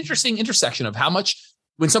it's just an interesting intersection of how much,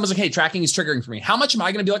 when someone's like, hey, tracking is triggering for me, how much am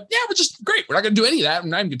I going to be like, yeah, we're just great. We're not going to do any of that. We're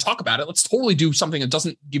not even going to talk about it. Let's totally do something that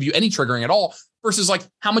doesn't give you any triggering at all, versus like,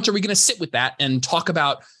 how much are we going to sit with that and talk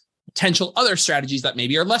about potential other strategies that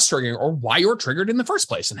maybe are less triggering, or why you're triggered in the first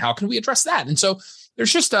place and how can we address that? And so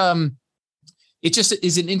there's just, it just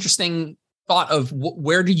is an interesting thought of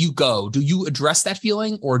where do you go? Do you address that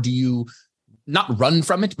feeling, or do you not run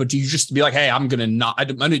from it, but do you just be like, hey, I'm going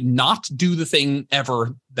to not do the thing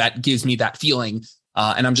ever that gives me that feeling.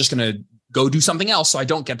 And I'm just going to go do something else so I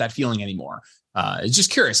don't get that feeling anymore. It's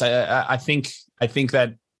just curious. I think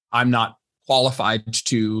that I'm not qualified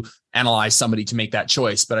to analyze somebody to make that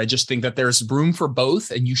choice, but I just think that there's room for both,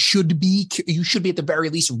 and you should be at the very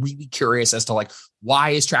least really curious as to like,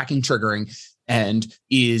 why is tracking triggering, and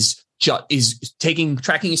is tracking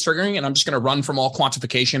is triggering, and I'm just going to run from all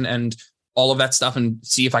quantification and all of that stuff and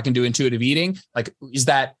see if I can do intuitive eating. Like, is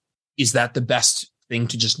that the best thing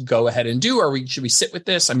to just go ahead and do? Or should we sit with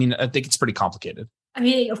this? I mean, I think it's pretty complicated. I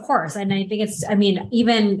mean, of course. And I think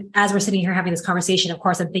even as we're sitting here having this conversation, of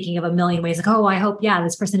course, I'm thinking of a million ways like, oh, I hope,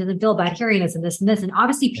 this person doesn't feel bad hearing this and this and this. And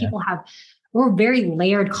obviously people we're very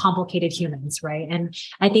layered, complicated humans, right? And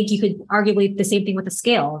I think you could arguably the same thing with the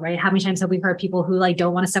scale, right? How many times have we heard people who like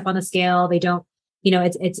don't want to step on the scale? They don't,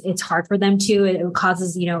 it's hard for them to, it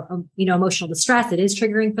causes, emotional distress. It is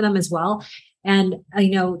triggering for them as well. And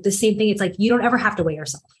the same thing, it's like, you don't ever have to weigh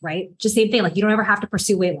yourself, right? Just same thing. Like, you don't ever have to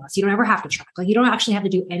pursue weight loss. You don't ever have to track. Like, you don't actually have to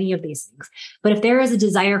do any of these things. But if there is a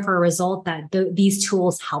desire for a result that these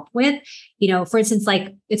tools help with, for instance,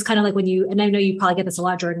 like, it's kind of like when and I know you probably get this a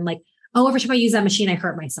lot, Jordan, like, oh, every time I use that machine, I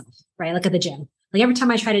hurt myself, right? Like at the gym. Like every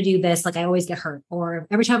time I try to do this, like I always get hurt. Or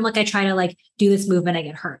every time like I try to like do this movement, I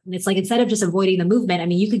get hurt. And it's like, instead of just avoiding the movement, I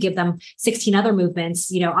mean, you could give them 16 other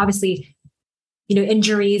movements, obviously,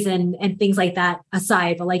 injuries and things like that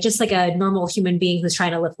aside, but like just like a normal human being who's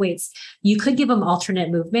trying to lift weights, you could give them alternate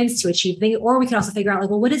movements to achieve things. Or we could also figure out like,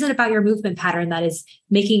 well, what is it about your movement pattern that is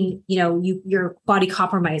making, your body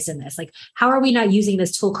compromised in this? Like, how are we not using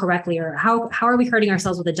this tool correctly? Or how are we hurting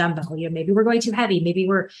ourselves with a dumbbell? Maybe we're going too heavy. Maybe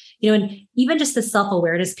we're, and even just the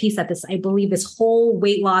self-awareness piece that I believe this whole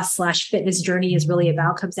weight loss / fitness journey is really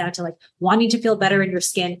about comes down to like wanting to feel better in your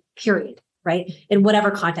skin, period. Right? In whatever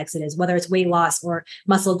context it is, whether it's weight loss or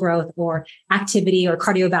muscle growth or activity or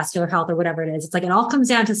cardiovascular health or whatever it is. It's like, it all comes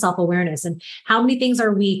down to self-awareness. And how many things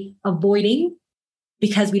are we avoiding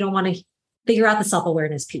because we don't want to figure out the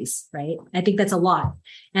self-awareness piece, right? I think that's a lot.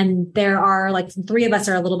 And there are like 3 of us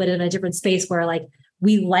are a little bit in a different space where like,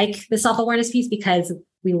 we like the self-awareness piece because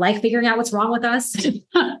we like figuring out what's wrong with us,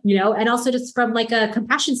 and also just from like a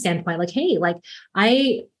compassion standpoint, like, hey, like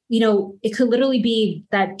it could literally be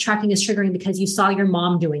that tracking is triggering because you saw your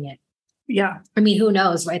mom doing it. Yeah. I mean, who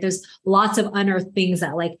knows, right? There's lots of unearthed things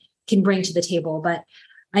that like can bring to the table. But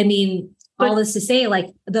I mean, all this to say, like,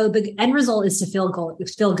 the end result is to feel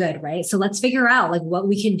good, right? So let's figure out like what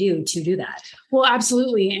we can do to do that. Well,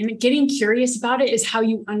 absolutely. And getting curious about it is how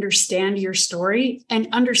you understand your story. And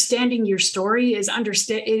understanding your story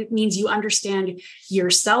it means you understand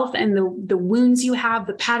yourself and the wounds you have,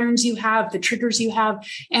 the patterns you have, the triggers you have.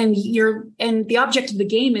 And the object of the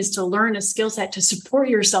game is to learn a skill set to support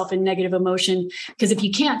yourself in negative emotion. Because if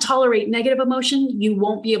you can't tolerate negative emotion, you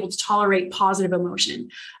won't be able to tolerate positive emotion.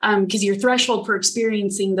 Because your threshold for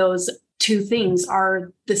experiencing those 2 things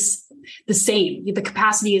are the same. The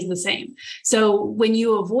capacity is the same. So when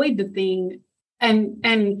you avoid the thing,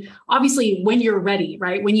 and obviously when you're ready,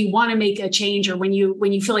 right? When you want to make a change, or when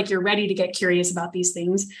you feel like you're ready to get curious about these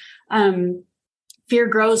things, fear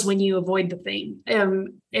grows when you avoid the thing.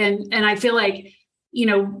 And I feel like,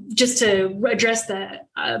 just to address the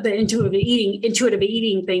intuitive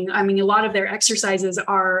eating thing. I mean, a lot of their exercises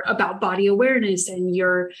are about body awareness and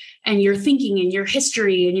your thinking and your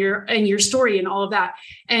history and your story and all of that.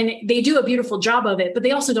 And they do a beautiful job of it, but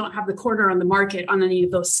they also don't have the corner on the market on any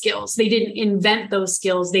of those skills. They didn't invent those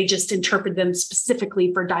skills. They just interpret them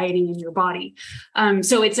specifically for dieting in your body.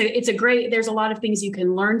 So there's a lot of things you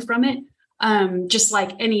can learn from it. Just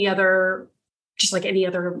like any other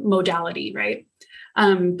modality, right?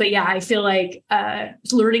 But yeah, I feel like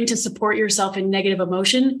learning to support yourself in negative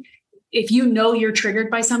emotion, if you know you're triggered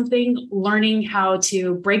by something, learning how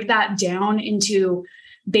to break that down into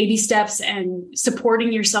baby steps and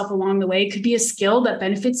supporting yourself along the way could be a skill that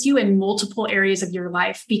benefits you in multiple areas of your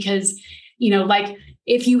life. Because, like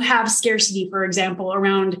if you have scarcity, for example,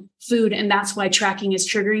 around food, and that's why tracking is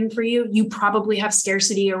triggering for you, you probably have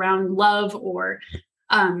scarcity around love or,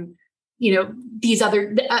 these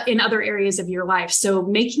in other areas of your life. So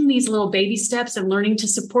making these little baby steps and learning to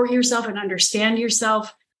support yourself and understand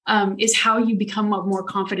yourself is how you become a more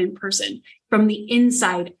confident person from the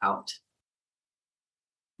inside out.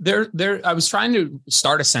 I was trying to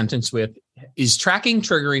start a sentence with, is tracking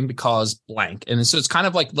triggering because blank? And so it's kind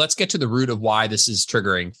of like, let's get to the root of why this is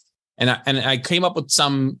triggering. And I came up with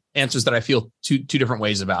some answers that I feel two different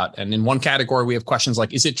ways about. And in one category, we have questions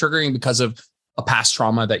like, is it triggering because of a past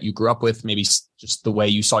trauma that you grew up with, maybe just the way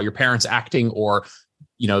you saw your parents acting, or,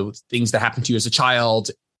 things that happened to you as a child?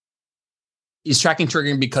 Is tracking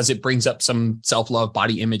triggering because it brings up some self-love,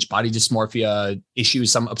 body image, body dysmorphia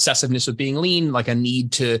issues, some obsessiveness with being lean, like a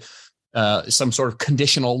need to some sort of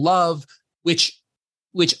conditional love, which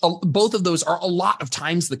both of those are a lot of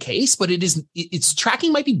times the case, but it's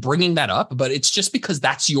tracking might be bringing that up, but it's just because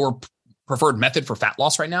that's your preferred method for fat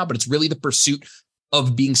loss right now. But it's really the pursuit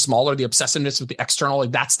of being smaller, the obsessiveness with the external,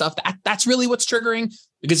 like that stuff, that's really what's triggering.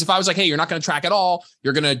 Because if I was like, hey, you're not going to track at all,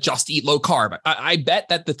 you're going to just eat low carb. I bet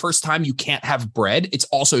that the first time you can't have bread, it's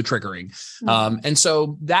also triggering. And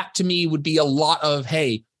so that to me would be a lot of,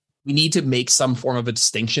 hey, we need to make some form of a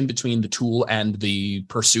distinction between the tool and the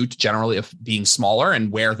pursuit generally of being smaller and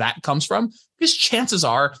where that comes from. Because chances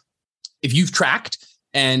are, if you've tracked,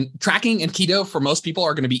 and tracking and keto for most people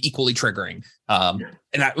are going to be equally triggering.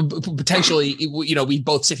 Potentially, we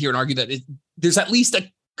both sit here and argue that there's at least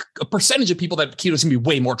a percentage of people that keto is going to be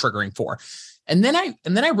way more triggering for. And then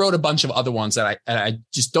I wrote a bunch of other ones that I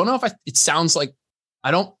just don't know if it sounds like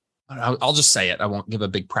I'll just say it. I won't give a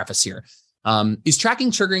big preface here. Is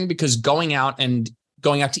tracking triggering because going out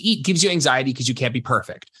to eat gives you anxiety because you can't be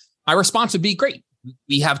perfect? My response would be, great.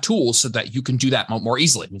 We have tools so that you can do that more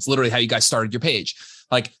easily. It's literally how you guys started your page.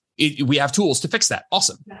 We have tools to fix that.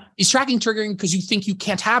 Awesome. Yeah. Is tracking triggering because you think you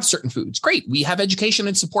can't have certain foods? Great. We have education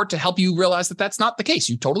and support to help you realize that that's not the case.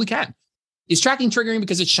 You totally can. Is tracking triggering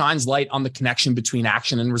because it shines light on the connection between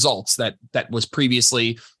action and results that was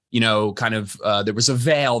previously, there was a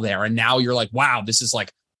veil there. And now you're like, wow, this is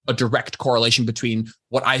like a direct correlation between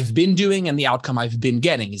what I've been doing and the outcome I've been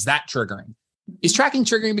getting. Is that triggering? Is tracking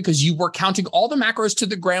triggering because you were counting all the macros to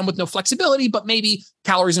the gram with no flexibility, but maybe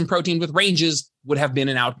calories and protein with ranges would have been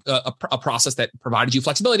a process that provided you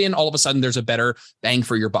flexibility, and all of a sudden there's a better bang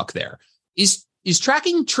for your buck there? Is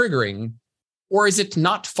tracking triggering, or is it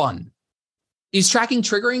not fun? Is tracking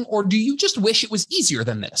triggering, or do you just wish it was easier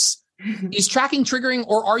than this? Is tracking triggering,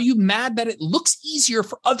 or are you mad that it looks easier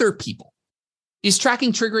for other people? Is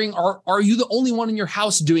tracking triggering, or are you the only one in your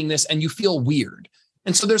house doing this and you feel weird?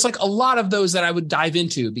 And so there's like a lot of those that I would dive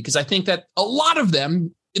into, because I think that a lot of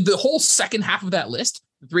them, the whole second half of that list,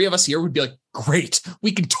 the three of us here would be like, great,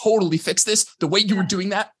 we can totally fix this. The way you were doing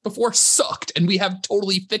that before sucked. And we have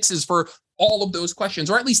totally fixes for all of those questions,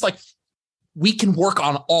 or at least like we can work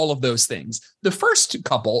on all of those things. The first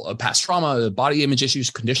couple of past trauma, body image issues,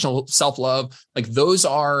 conditional self-love, like those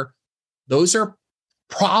are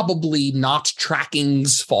probably not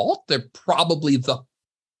tracking's fault. They're probably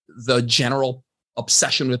the general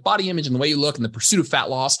obsession with body image and the way you look and the pursuit of fat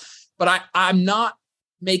loss. But I'm not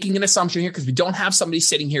making an assumption here because we don't have somebody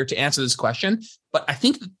sitting here to answer this question. But I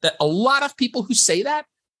think that a lot of people who say that,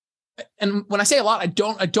 and when I say a lot, I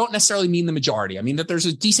don't necessarily mean the majority. I mean that there's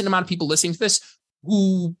a decent amount of people listening to this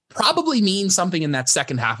who probably mean something in that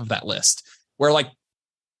second half of that list, where like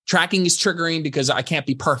tracking is triggering because I can't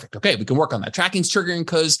be perfect. Okay, we can work on that. Tracking's triggering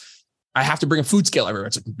because I have to bring a food scale everywhere.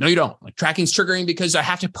 It's like, no, you don't. Like tracking's triggering because I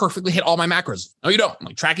have to perfectly hit all my macros. No, you don't.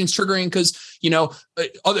 Like tracking's triggering because,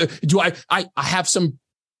 I have some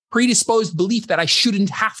predisposed belief that I shouldn't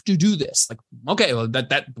have to do this. Like, okay, well,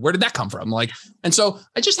 that where did that come from? Like, and so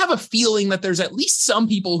I just have a feeling that there's at least some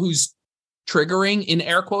people whose triggering in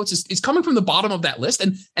air quotes is coming from the bottom of that list.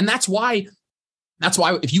 And that's why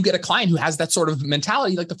if you get a client who has that sort of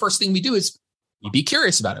mentality, like the first thing we do is you be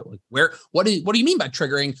curious about it. Like what do you mean by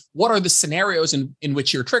triggering? What are the scenarios in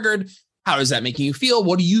which you're triggered? How is that making you feel?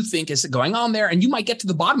 What do you think is going on there? And you might get to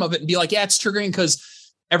the bottom of it and be like, yeah, it's triggering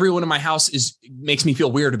because everyone in my house makes me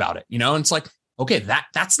feel weird about it. And it's like, okay,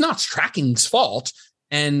 that's not tracking's fault.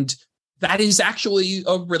 And that is actually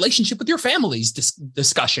a relationship with your family's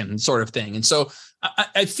discussion sort of thing. And so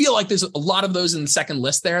I feel like there's a lot of those in the second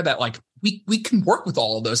list there that like we can work with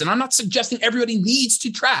all of those. And I'm not suggesting everybody needs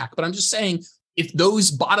to track, but I'm just saying if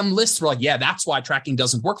those bottom lists were like, yeah, that's why tracking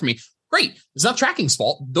doesn't work for me. Great. It's not tracking's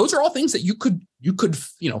fault. Those are all things that you could,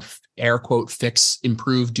 air quote, fix,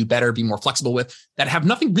 improve, do better, be more flexible with, that have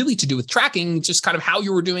nothing really to do with tracking, just kind of how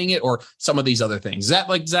you were doing it or some of these other things. Am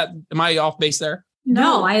I off base there?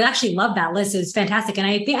 No, I actually love that list. It's fantastic. And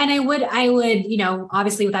I would,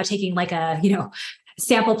 obviously without taking like a,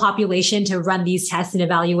 sample population to run these tests and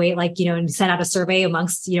evaluate, and send out a survey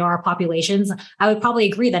amongst, our populations, I would probably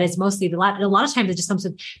agree that it's mostly a lot of times it just comes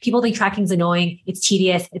with people think tracking's annoying. It's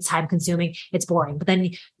tedious. It's time consuming. It's boring. But then,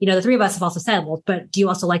 the three of us have also said, well, but do you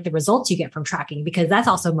also like the results you get from tracking? Because that's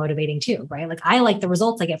also motivating too, right? Like I like the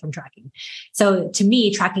results I get from tracking. So to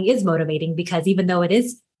me, tracking is motivating because even though it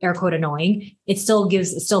is air quote annoying, it still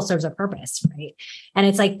serves a purpose, right? And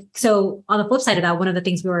it's like, so on the flip side of that, one of the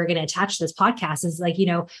things we were going to attach to this podcast is like,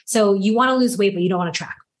 so you want to lose weight, but you don't want to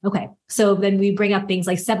track. Okay. So then we bring up things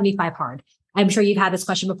like 75 hard. I'm sure you've had this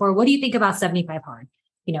question before. What do you think about 75 hard?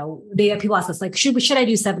 People ask us like, should I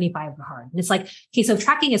do 75 hard? And it's like, okay, so if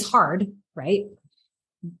tracking is hard, right?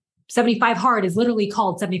 75 hard is literally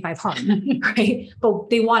called 75 hard, right? But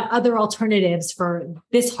they want other alternatives for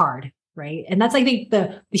this hard, right? And that's, I think,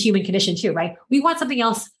 the human condition too, right? We want something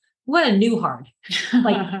else. We want a new hard.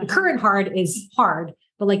 Like the current hard is hard,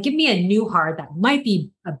 but like, give me a new hard that might be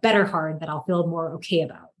a better hard that I'll feel more okay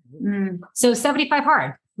about. So 75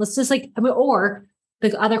 hard. Let's just like, or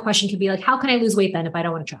the other question could be like, how can I lose weight then if I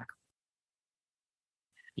don't want to track?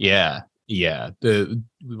 Yeah. We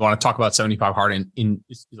want to talk about 75 hard in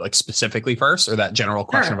like specifically first, or that general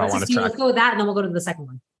question if I want to track. Let's go with that, and then we'll go to the second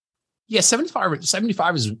one. Yeah, 75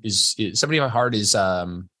 is 75 hard is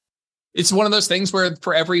it's one of those things where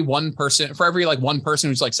for every one person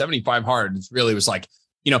who's like 75 hard, it really was like,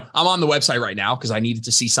 I'm on the website right now because I needed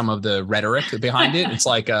to see some of the rhetoric behind it. It's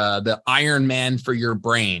like the Iron Man for your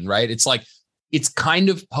brain, right? It's like, it's kind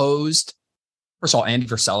of posed. First of all, Andy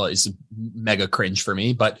Frisella is mega cringe for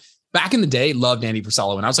me, but back in the day, loved Andy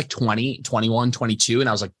Frisella when I was like 20, 21, 22. And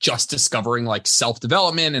I was like just discovering like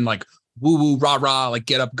self-development and like woo woo, rah, rah, like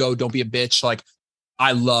get up, go, don't be a bitch. Like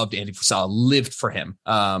I loved Andy Frisella, lived for him.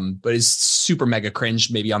 But is super mega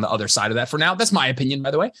cringe, maybe on the other side of that for now. That's my opinion,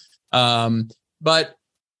 by the way. But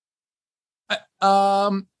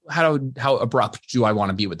how abrupt do I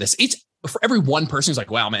want to be with this? It's for every one person who's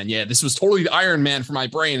like, wow, man, yeah, this was totally the Iron Man for my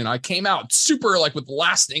brain. And I came out super like with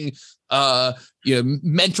lasting,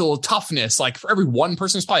 mental toughness. Like for every one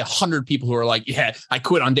person, there's probably 100 people who are like, yeah, I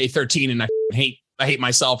quit on day 13 and I hate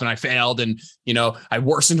myself and I failed. And, I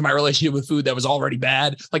worsened my relationship with food that was already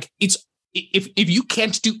bad. Like it's, if you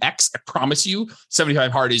can't do X, I promise you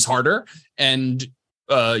 75 hard is harder. And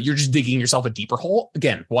you're just digging yourself a deeper hole.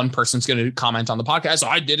 Again, one person's going to comment on the podcast. Oh,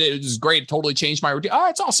 I did it. It was great. It totally changed my routine. Oh,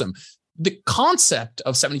 it's awesome. The concept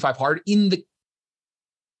of 75 hard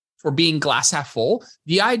for being glass half full,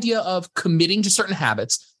 the idea of committing to certain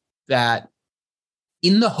habits that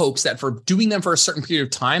in the hopes that for doing them for a certain period of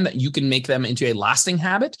time, that you can make them into a lasting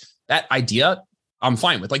habit. That idea I'm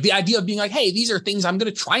fine with. Like the idea of being like, hey, these are things I'm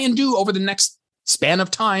going to try and do over the next span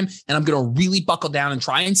of time. And I'm going to really buckle down and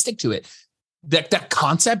try and stick to it. That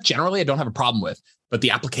concept generally I don't have a problem with, but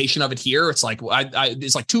the application of it here, it's like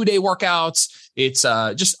it's like 2-day workouts. It's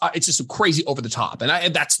just crazy over the top,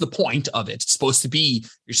 and that's the point of it. It's supposed to be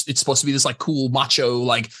this like cool macho,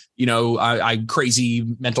 like I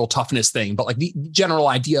crazy mental toughness thing. But like the general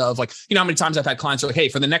idea of like how many times I've had clients are like, hey,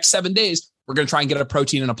 for the next 7 days we're going to try and get a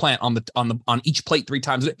protein and a plant on each plate 3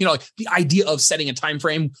 times. Like the idea of setting a time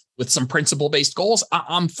frame with some principle based goals,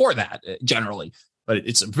 I'm for that generally. But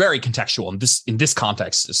it's very contextual. And in this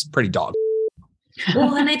context, it's pretty dog.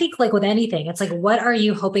 Well, and I think like with anything, it's like, what are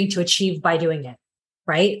you hoping to achieve by doing it?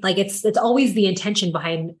 Right? Like it's always the intention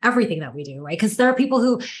behind everything that we do, right? Because there are people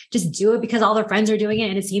who just do it because all their friends are doing it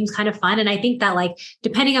and it seems kind of fun. And I think that like,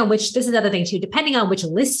 depending on this is the other thing too, depending on which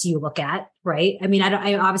lists you look at, right? I mean,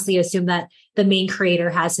 I obviously assume that the main creator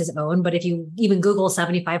has his own, but if you even Google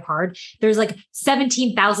 75 hard, there's like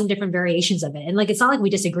 17,000 different variations of it. And like, it's not like we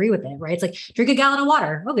disagree with it, right? It's like drink a gallon of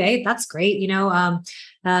water. Okay. That's great.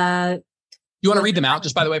 You want to read them out,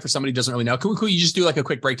 just by the way, for somebody who doesn't really know? Could you just do like a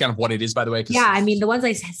quick breakdown of what it is, by the way? Yeah, I mean, the ones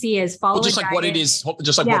I see is follow just like diet. What it is,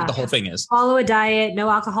 just like what the whole thing is. Follow a diet,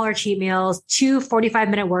 no alcohol or cheat meals, 2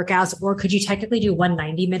 45-minute workouts, or could you technically do 1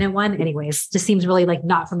 90-minute one? Anyways, just seems really like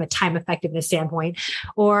not from a time effectiveness standpoint.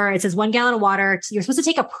 Or it says 1 gallon of water. You're supposed to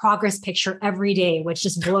take a progress picture every day, which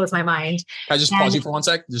just blows my mind. Can I just pause you for 1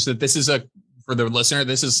 sec? Just that this is for the listener,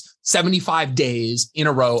 this is 75 days in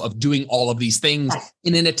a row of doing all of these things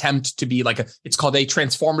in an attempt to be like it's called a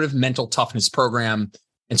transformative mental toughness program.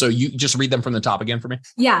 And so you just read them from the top again for me.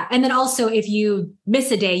 Yeah. And then also if you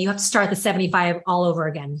miss a day, you have to start the 75 all over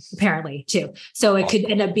again, apparently too. So it could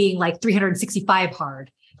end up being like 365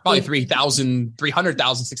 hard. Probably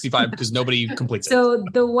 300,065 because nobody completes it. So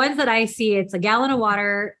the ones that I see, it's a gallon of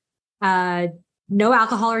water, no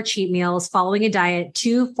alcohol or cheat meals, following a diet,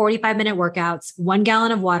 2 45-minute workouts, 1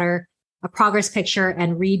 gallon of water, a progress picture,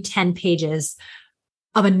 and read 10 pages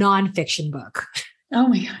of a nonfiction book. Oh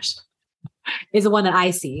my gosh. Is the one that I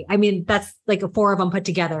see. I mean, that's like 4 of them put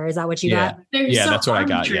together. Is that what you got? That's what I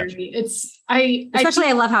got. Yeah. I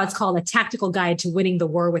love how it's called a tactical guide to winning the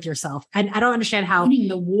war with yourself. And I don't understand how winning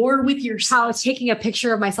the war with yourself. How taking a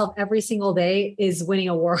picture of myself every single day is winning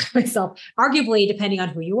a war with myself. Arguably, depending on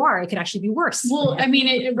who you are, it could actually be worse. Well, I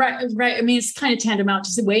mean, right. I mean, it's kind of tantamount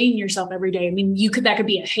to weighing yourself every day. I mean, that could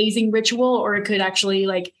be a hazing ritual, or it could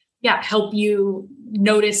actually help you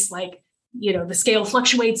notice the scale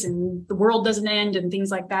fluctuates and the world doesn't end and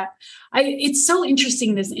things like that. It's so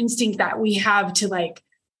interesting, this instinct that we have to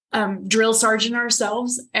drill sergeant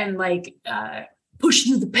ourselves and push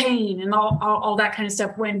through the pain and all that kind of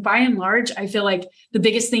stuff. When by and large, I feel like the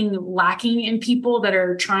biggest thing lacking in people that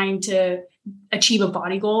are trying to achieve a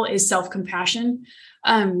body goal is self-compassion.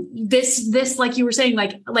 This, like you were saying,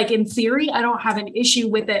 like in theory, I don't have an issue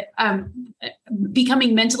with it.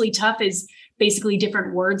 Becoming mentally tough is basically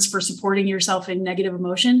different words for supporting yourself in negative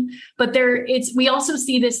emotion. But we also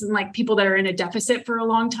see this in like people that are in a deficit for a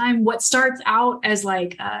long time. What starts out as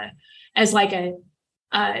like a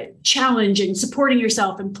challenge and supporting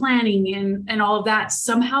yourself and planning and all of that,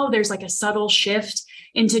 somehow there's like a subtle shift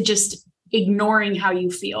into just ignoring how you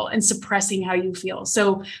feel and suppressing how you feel.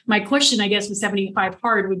 So my question, I guess, with 75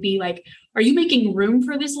 Hard would be like, are you making room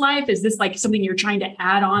for this life? Is this like something you're trying to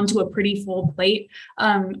add on to a pretty full plate?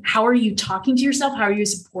 How are you talking to yourself? How are you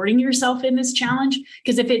supporting yourself in this challenge?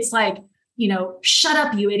 Because if it's like, shut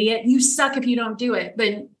up, you idiot, you suck if you don't do it,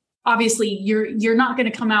 then obviously you're not going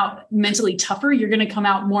to come out mentally tougher. You're going to come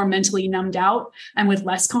out more mentally numbed out and with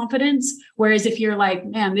less confidence. Whereas if you're like,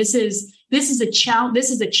 man, this is a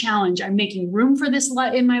challenge. I'm making room for this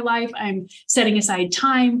in my life. I'm setting aside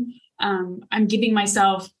time. I'm giving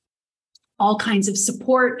myself all kinds of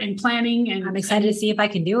support and planning. And I'm excited to see if I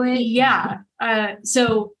can do it. Yeah.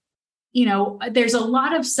 So, there's a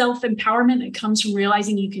lot of self-empowerment that comes from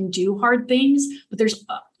realizing you can do hard things, but there's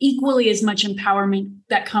equally as much empowerment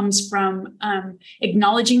that comes from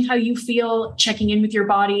acknowledging how you feel, checking in with your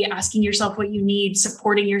body, asking yourself what you need,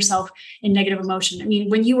 supporting yourself in negative emotion. I mean,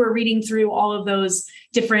 when you were reading through all of those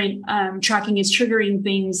different tracking is triggering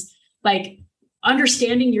things, like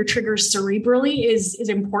understanding your triggers cerebrally is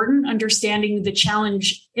important. Understanding the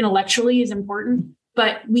challenge intellectually is important.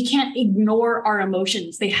 But we can't ignore our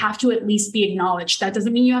emotions. They have to at least be acknowledged. That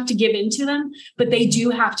doesn't mean you have to give into them, but they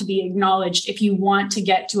do have to be acknowledged if you want to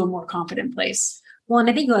get to a more confident place. Well, and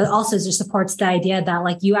I think it also just supports the idea that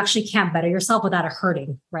like you actually can't better yourself without it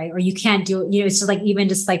hurting, right? Or you can't do, it's just like even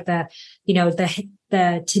just like the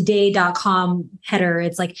today.com header.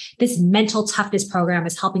 It's like this mental toughness program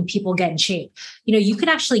is helping people get in shape. You could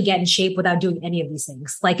actually get in shape without doing any of these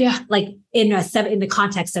things. Like in the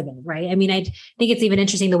context of it, right? I mean, I think it's even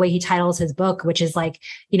interesting the way he titles his book, which is like,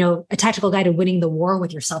 a tactical guide to winning the war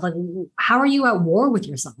with yourself. Like, how are you at war with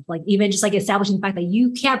yourself? Like even just like establishing the fact that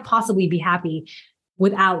you can't possibly be happy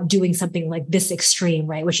without doing something like this extreme,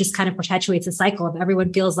 right? Which just kind of perpetuates the cycle of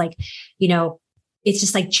everyone feels like, it's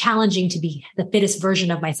just like challenging to be the fittest version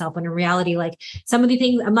of myself. When in reality, like some of the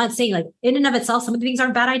things, I'm not saying like in and of itself, some of the things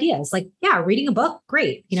aren't bad ideas. Like, yeah, reading a book,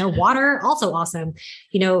 great. Water, also awesome.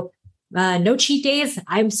 No cheat days.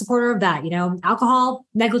 I'm a supporter of that. Alcohol,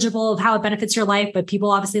 negligible of how it benefits your life, but people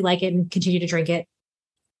obviously like it and continue to drink it.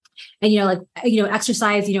 And,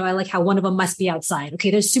 exercise, I like how one of them must be outside.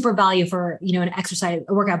 Okay. There's super value for, an exercise,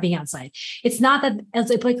 a workout being outside. It's not that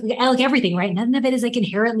it's like everything, right? None of it is like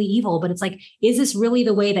inherently evil, but it's like, is this really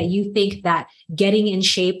the way that you think that getting in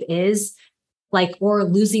shape is like, or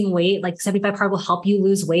losing weight, like 75 Hard will help you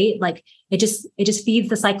lose weight? Like it just feeds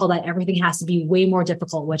the cycle that everything has to be way more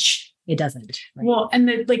difficult, which it doesn't. Right? Well, and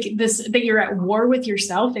that you're at war with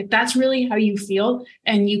yourself, if that's really how you feel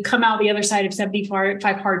and you come out the other side of 75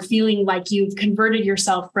 Hard feeling like you've converted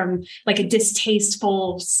yourself from like a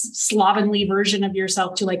distasteful, slovenly version of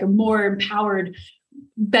yourself to like a more empowered,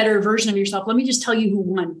 better version of yourself. Let me just tell you who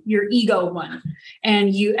won. Your ego won.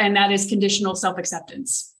 And that is conditional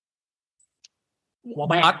self-acceptance. Well,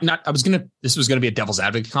 this was gonna be a devil's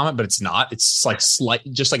advocate comment, but it's not. It's like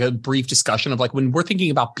just like a brief discussion of like when we're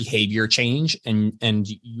thinking about behavior change and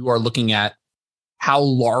you are looking at how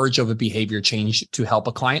large of a behavior change to help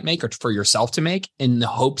a client make or for yourself to make in the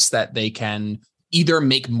hopes that they can either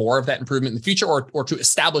make more of that improvement in the future or to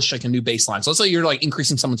establish like a new baseline. So let's say you're like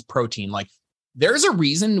increasing someone's protein. Like there's a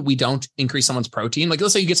reason we don't increase someone's protein. Like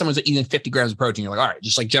let's say you get someone who's eating 50 grams of protein. You're like, all right,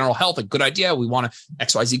 just like general health, a good idea. We want to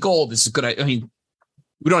XYZ goal. This is a good. I mean,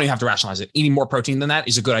 we don't even have to rationalize it. Eating more protein than that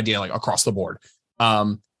is a good idea, like across the board.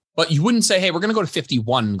 But you wouldn't say, hey, we're going to go to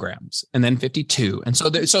 51 grams and then 52. And so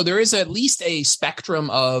there is at least a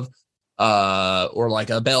spectrum of, or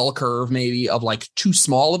like a bell curve, maybe of like too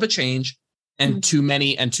small of a change and too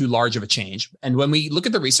many and too large of a change. And when we look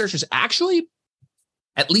at the research, there's actually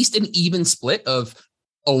at least an even split of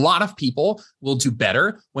a lot of people will do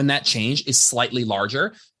better when that change is slightly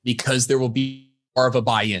larger because there will be more of a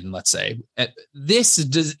buy-in, let's say.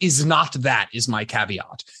 Is not that, is my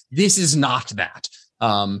caveat. This is not that.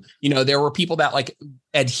 There were people that like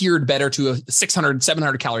adhered better to a 600,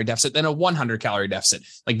 700 calorie deficit than a 100 calorie deficit.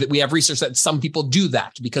 Like we have research that some people do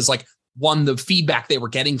that because like one, the feedback they were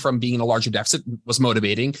getting from being in a larger deficit was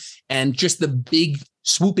motivating. And just the big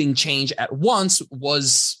swooping change at once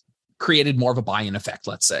was created more of a buy-in effect,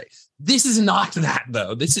 let's say. This is not that,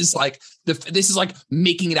 though. This is like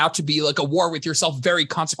making it out to be like a war with yourself, very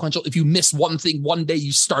consequential. If you miss one thing one day,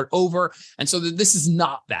 you start over. And so this is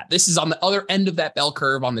not that. This is on the other end of that bell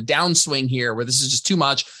curve, on the downswing here, where this is just too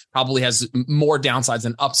much, probably has more downsides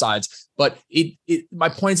than upsides. But my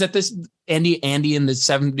point is that this Andy and the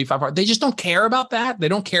 75 part, they just don't care about that. They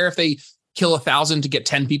don't care if they kill 1,000 to get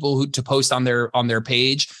 10 people to post on their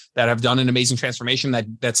page that have done an amazing transformation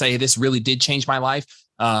that say this really did change my life.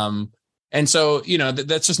 And so,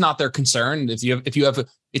 that's just not their concern. If you have,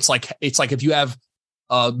 it's like if you have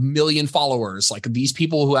 1 million followers, like these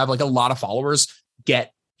people who have like a lot of followers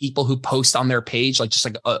get people who post on their page, like just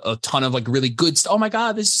like a ton of like really good stuff. Oh my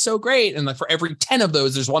God, this is so great. And like for every 10 of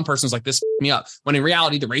those, there's one person who's like, this me up. When in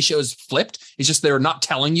reality, the ratio is flipped. It's just, they're not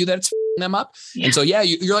telling you that it's them up. Yeah. And so,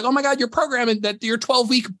 you're like, oh my God, your program, that your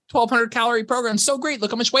 12-week, 1,200 calorie program is so great.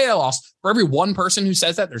 Look how much weight I lost. For every one person who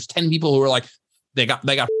says that, there's 10 people who are like, they got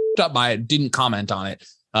up by it, didn't comment on it.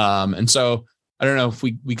 And so I don't know if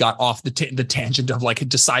we got off the tangent of like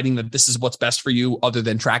deciding that this is what's best for you other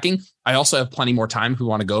than tracking. I also have plenty more time if we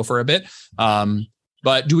want to go for a bit.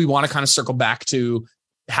 But do we want to kind of circle back to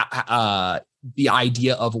the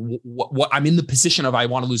idea of what I'm in the position of, I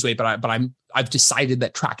want to lose weight, but I've decided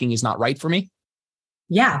that tracking is not right for me?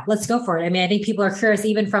 Yeah, let's go for it. I mean, I think people are curious,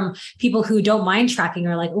 even from people who don't mind tracking,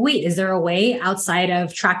 are like, wait, is there a way outside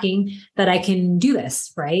of tracking that I can do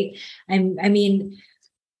this? Right.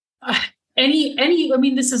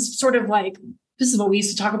 This is sort of like, this is what we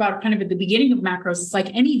used to talk about kind of at the beginning of macros. It's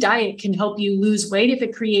like any diet can help you lose weight if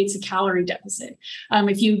it creates a calorie deficit.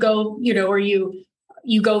 If you go, or you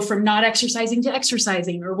go from not exercising to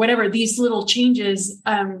exercising or whatever, these little changes,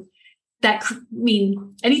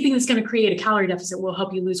 anything that's going to create a calorie deficit will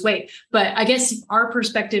help you lose weight. But I guess our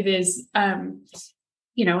perspective is, and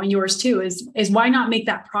yours too, is why not make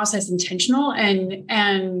that process intentional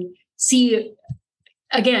and see,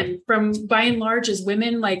 again, from by and large as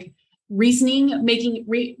women, like reasoning, making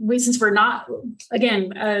reasons for not,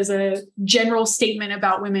 again, as a general statement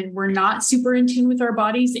about women, we're not super in tune with our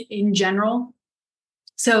bodies in general.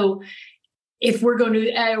 So if we're going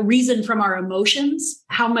to reason from our emotions,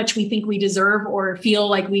 how much we think we deserve or feel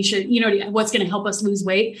like we should, what's going to help us lose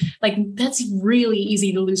weight, like that's really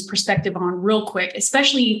easy to lose perspective on real quick,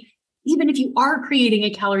 especially even if you are creating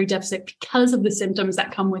a calorie deficit because of the symptoms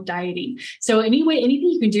that come with dieting. So anything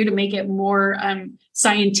you can do to make it more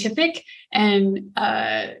scientific and,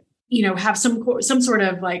 have some sort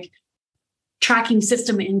of like tracking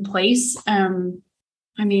system in place.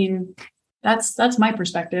 That's my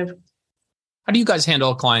perspective. How do you guys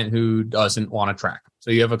handle a client who doesn't want to track?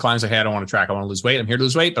 So you have a client who's like, hey, I don't want to track. I want to lose weight. I'm here to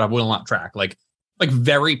lose weight, but I will not track. Like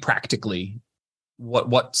very practically,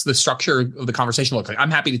 what's the structure of the conversation look like?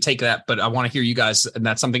 I'm happy to take that, but I want to hear you guys. And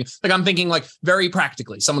that's something like I'm thinking like very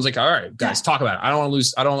practically. Someone's like, all right, guys, talk about it. I want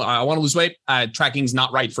to lose weight. Tracking's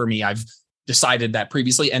not right for me. I've decided that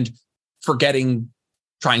previously, and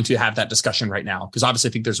trying to have that discussion right now. Because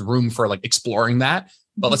obviously I think there's room for like exploring that,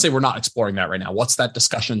 but let's say we're not exploring that right now. What's that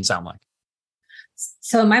discussion sound like?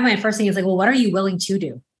 So in my mind, first thing is like, well, what are you willing to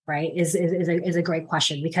do? Right. Is a great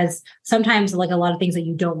question, because sometimes like a lot of things that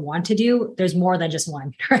you don't want to do, there's more than just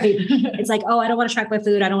one, right? It's like, oh, I don't want to track my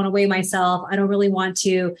food. I don't want to weigh myself. I don't really want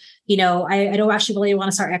to, I don't actually really want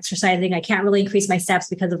to start exercising. I can't really increase my steps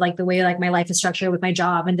because of like the way like my life is structured with my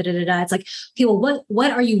job and It's like, okay, well,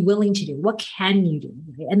 what are you willing to do? What can you do?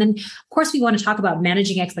 Right? And then of course we want to talk about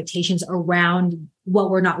managing expectations around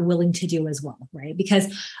what we're not willing to do as well, right? Because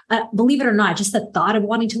believe it or not, just the thought of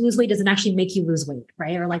wanting to lose weight doesn't actually make you lose weight,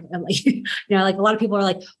 right? Or like a lot of people are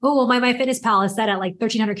like, oh, well, my MyFitnessPal is set at like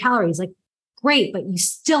 1,300 calories. Like, great, but you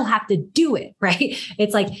still have to do it, right?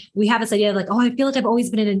 It's like we have this idea of like, oh, I feel like I've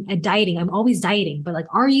always been in a dieting. I'm always dieting, but like,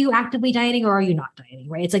 are you actively dieting or are you not dieting,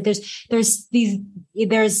 right? It's like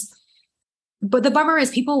but the bummer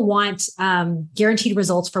is people want guaranteed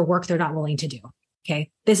results for work they're not willing to do.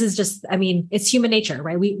 Okay. This is just, it's human nature,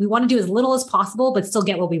 right? We want to do as little as possible, but still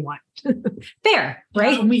get what we want. Fair,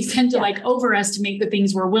 right? And we tend to like overestimate the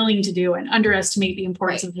things we're willing to do and underestimate the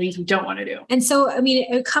importance of the things we don't want to do. And so,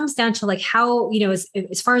 it comes down to like how,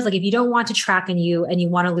 as far as like, if you don't want to track and you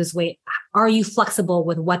want to lose weight, are you flexible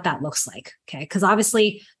with what that looks like? Okay. Because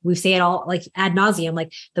obviously we say it all like ad nauseum,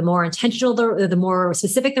 like the more intentional, the more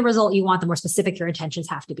specific the result you want, the more specific your intentions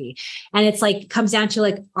have to be. And it's like, comes down to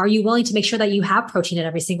like, are you willing to make sure that you have protein at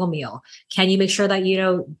every single meal? Can you make sure that,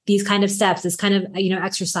 these kind of steps, this kind of,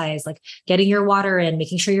 exercise, like getting your water in,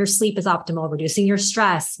 making sure your sleep is optimal, reducing your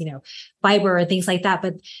stress, fiber and things like that.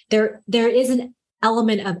 But there is an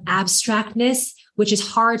element of abstractness, which is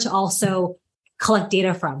hard to also collect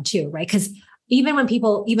data from too, right? Because even when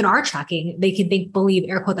people even are tracking, they can believe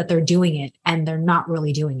air quote that they're doing it and they're not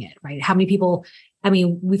really doing it, right? How many people, I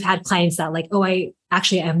mean, we've had clients that like, oh, I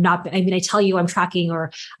am not, I mean, I tell you I'm tracking,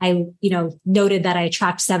 or I, noted that I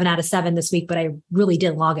tracked 7 out of 7 this week, but I really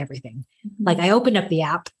didn't log everything. Mm-hmm. Like I opened up the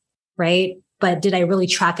app, right? But did I really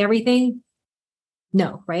track everything?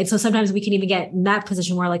 No, right? So sometimes we can even get in that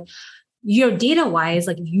position where like, data wise,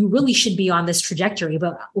 like you really should be on this trajectory,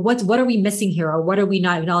 but what are we missing here? Or what are we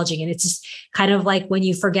not acknowledging? And it's just kind of like when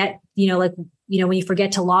you forget, when you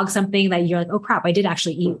forget to log something that you're like, oh crap, I did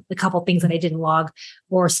actually eat a couple things that I didn't log,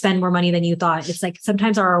 or spend more money than you thought. It's like,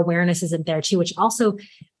 sometimes our awareness isn't there too, which also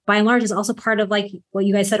by and large is also part of like what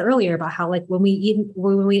you guys said earlier about how like when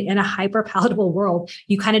we in a hyper palatable world,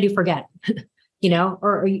 you kind of do forget,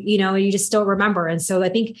 or you just don't remember. And so I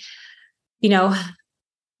think,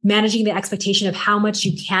 managing the expectation of how much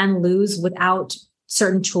you can lose without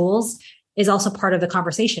certain tools is also part of the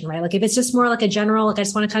conversation, right? Like if it's just more like a general, like I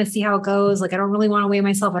just want to kind of see how it goes. Like I don't really want to weigh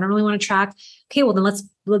myself. I don't really want to track. Okay, well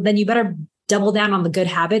then you better double down on the good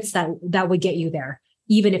habits that would get you there,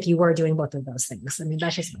 even if you were doing both of those things. I mean,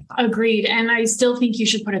 that's just my thought. Agreed. And I still think you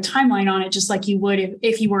should put a timeline on it, just like you would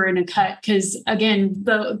if you were in a cut. Because again,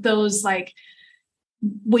 those like,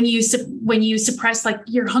 when you suppress like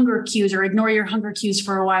your hunger cues or ignore your hunger cues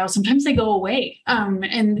for a while, sometimes they go away.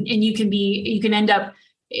 And you can end up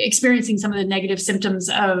experiencing some of the negative symptoms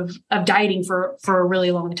of dieting for a really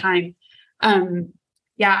long time.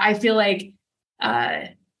 I feel like,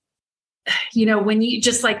 when you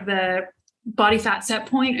just like the body fat set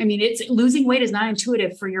point, I mean, it's losing weight is not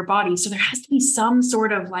intuitive for your body. So there has to be some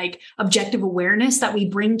sort of like objective awareness that we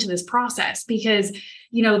bring to this process, because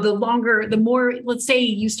the more, let's say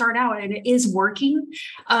you start out and it is working,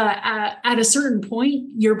 at a certain point,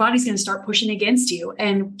 your body's going to start pushing against you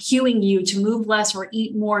and cueing you to move less or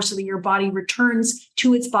eat more so that your body returns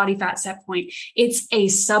to its body fat set point. It's a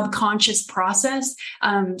subconscious process.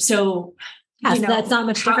 Yes, that's not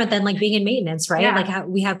much different than like being in maintenance, right? Yeah. Like how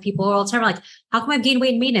we have people all the time like, how come I've gained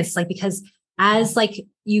weight in maintenance? It's like, because as like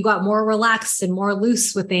you got more relaxed and more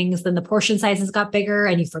loose with things, then the portion sizes got bigger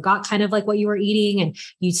and you forgot kind of like what you were eating and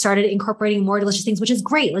you started incorporating more delicious things, which is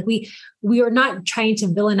great. Like we are not trying to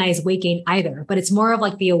villainize weight gain either, but it's more of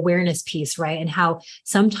like the awareness piece, right? And how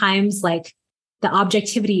sometimes like the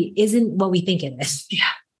objectivity isn't what we think it is. Yeah.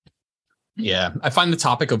 Yeah. I find the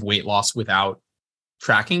topic of weight loss without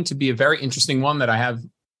tracking to be a very interesting one that I'm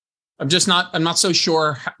not so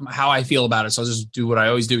sure how I feel about it. So I'll just do what I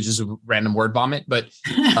always do, which is a random word vomit. But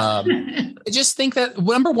I just think that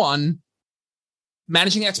number one,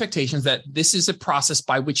 managing expectations that this is a process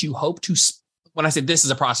by which you hope to, when I say this is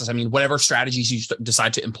a process, I mean, whatever strategies you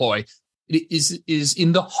decide to employ, it is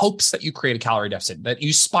in the hopes that you create a calorie deficit, that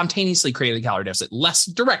you spontaneously create a calorie deficit, less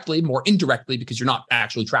directly, more indirectly, because you're not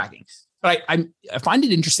actually tracking. But I find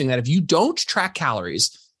it interesting that if you don't track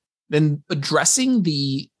calories, then addressing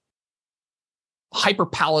the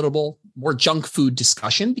hyperpalatable, more junk food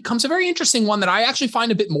discussion becomes a very interesting one that I actually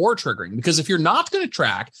find a bit more triggering. Because if you're not going to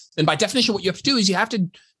track, then by definition, what you have to do is you have to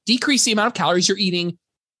decrease the amount of calories you're eating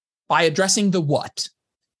by addressing the what.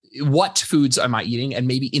 What foods am I eating and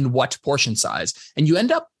maybe in what portion size? And you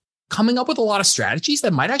end up coming up with a lot of strategies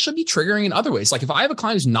that might actually be triggering in other ways. Like if I have a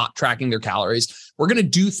client who's not tracking their calories, we're going to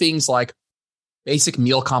do things like basic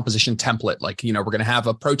meal composition template. Like, we're going to have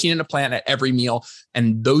a protein and a plant at every meal.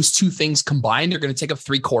 And those two things combined are going to take up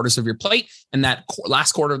 3/4 of your plate. And that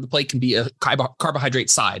last quarter of the plate can be a carbohydrate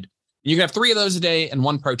side. You can have 3 of those a day and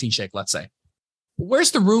 1 protein shake, let's say.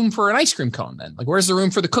 Where's the room for an ice cream cone then? Like, where's the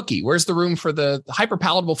room for the cookie? Where's the room for the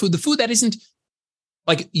hyperpalatable food? The food that isn't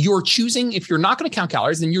like you're choosing, if you're not going to count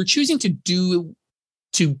calories, then you're choosing to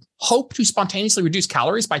hope to spontaneously reduce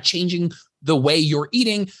calories by changing the way you're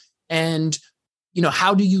eating. And,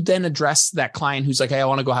 how do you then address that client who's like, hey, I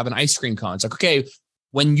want to go have an ice cream cone? It's like, okay,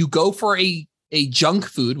 when you go for a junk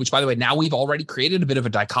food, which by the way, now we've already created a bit of a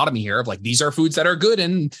dichotomy here of like, these are foods that are good.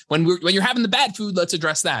 And when you're having the bad food, let's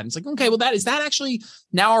address that. And it's like, okay, well,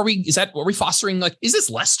 are we fostering, like, is this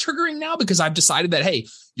less triggering now? Because I've decided that, hey,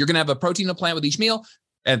 you're going to have a protein and a plant with each meal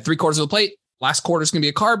and 3/4 of the plate. Last quarter is going to be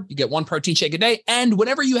a carb. You get 1 protein shake a day. And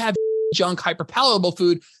whenever you have junk hyperpalatable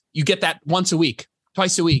food, you get that once a week,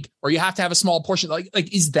 twice a week, or you have to have a small portion. Like,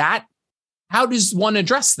 is that, how does one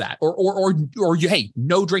address that? Or hey,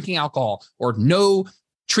 no drinking alcohol, or no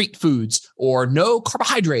treat foods, or no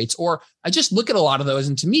carbohydrates, or I just look at a lot of those.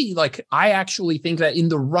 And to me, like, I actually think that in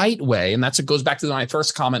the right way, and it goes back to my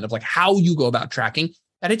first comment of like how you go about tracking,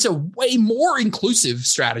 that it's a way more inclusive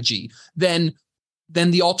strategy than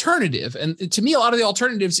the alternative. And to me, a lot of the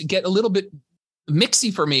alternatives get a little bit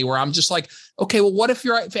mixy for me, where I'm just like, okay, well, what if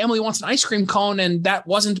your family wants an ice cream cone and that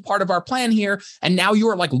wasn't part of our plan here? And now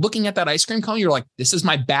you're like looking at that ice cream cone. You're like, this is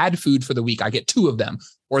my bad food for the week. I get 2 of them,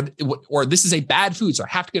 or this is a bad food, so I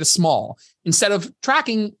have to get a small, instead of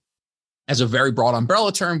tracking as a very broad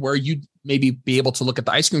umbrella term where you maybe be able to look at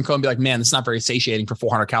the ice cream cone and be like, man, it's not very satiating for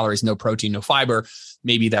 400 calories, no protein, no fiber.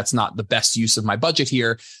 Maybe that's not the best use of my budget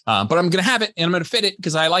here, but I'm going to have it and I'm going to fit it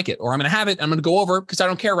because I like it, or I'm going to have it and I'm going to go over because I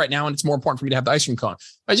don't care right now. And it's more important for me to have the ice cream cone.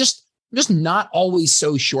 I'm just not always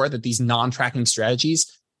so sure that these non-tracking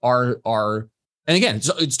strategies are, and again,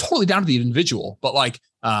 it's totally down to the individual, but like,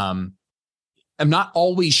 I'm not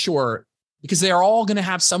always sure, because they are all going to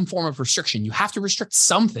have some form of restriction. You have to restrict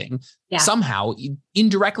something somehow,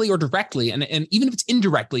 indirectly or directly. And even if it's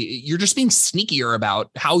indirectly, you're just being sneakier about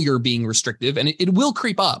how you're being restrictive, and it will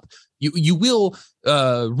creep up. You will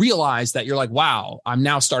realize that you're like, wow, I'm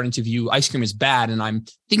now starting to view ice cream as bad, and I'm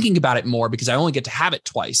thinking about it more because I only get to have it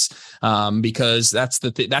twice, because that's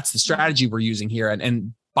the strategy we're using here.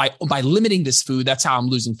 And by limiting this food, that's how I'm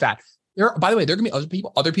losing fat. By the way, there are going to be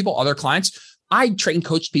other people, other clients. I trained,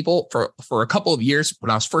 coached people for a couple of years when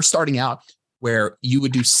I was first starting out, where you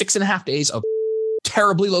would do 6.5 days of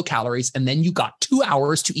terribly low calories, and then you got 2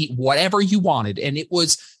 hours to eat whatever you wanted. And it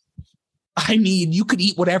was, I mean, you could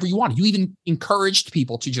eat whatever you wanted. You even encouraged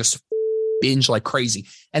people to just binge like crazy.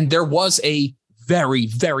 And there was a very,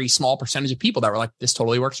 very small percentage of people that were like, this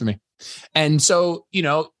totally works for me. And so,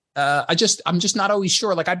 I'm just not always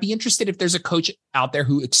sure. Like, I'd be interested if there's a coach out there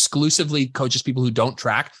who exclusively coaches people who don't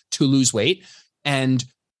track to lose weight and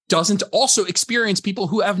doesn't also experience people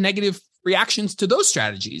who have negative reactions to those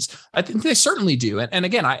strategies. I think they certainly do. And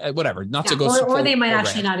again, whatever, not to go. Or they might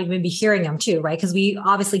actually not even be hearing them too, right? Because we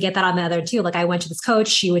obviously get that on the other too. Like, I went to this coach,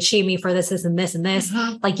 she would shame me for this, and this, and this.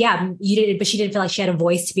 Mm-hmm. Like, yeah, you did, but she didn't feel like she had a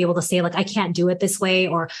voice to be able to say, like, I can't do it this way,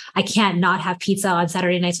 or I can't not have pizza on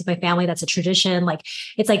Saturday nights with my family. That's a tradition. Like,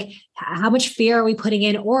 it's like, how much fear are we putting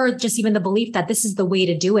in, or just even the belief that this is the way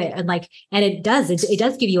to do it? And like, and it does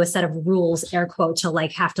give you a set of rules, air quote, to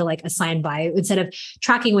like have to like assign by, instead of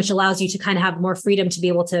tracking, which allows you to kind of have more freedom to be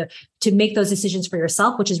able to make those decisions for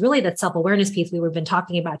yourself, which is really that self-awareness piece we've been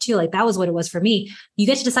talking about too. Like, that was what it was for me. You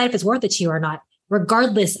get to decide if it's worth it to you or not,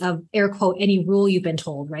 regardless of, air quote, any rule you've been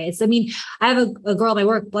told, right? I have a girl at my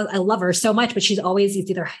work, I love her so much, but it's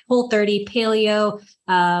either Whole30, paleo,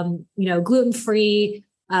 gluten-free,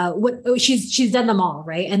 she's done them all,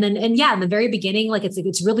 right? And in the very beginning, like,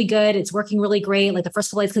 it's really good, it's working really great. Like, the first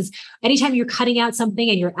couple days, because anytime you're cutting out something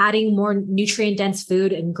and you're adding more nutrient dense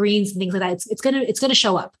food and greens and things like that, it's gonna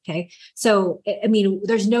show up. Okay, so I mean,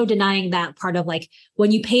 there's no denying that part of, like,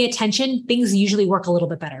 when you pay attention, things usually work a little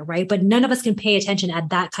bit better, right? But none of us can pay attention at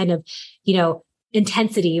that kind of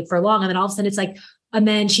intensity for long, and then all of a sudden it's like, and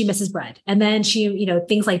then she misses bread. And then she,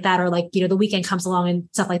 things like that, or like, the weekend comes along and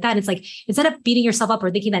stuff like that. And it's like, instead of beating yourself up or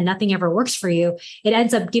thinking that nothing ever works for you, it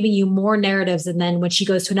ends up giving you more narratives. And then when she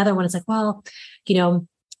goes to another one, it's like, well,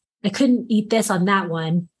 I couldn't eat this on that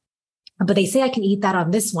one, but they say I can eat that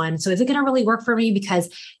on this one. So is it going to really work for me? Because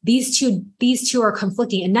these two are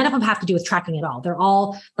conflicting, and none of them have to do with tracking at all. They're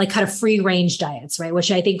all like kind of free range diets, right?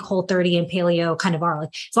 Which I think Whole30 and paleo kind of are. Like,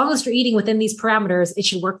 as long as you're eating within these parameters, it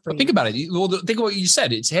should work for you. Think about it. Well, think of what you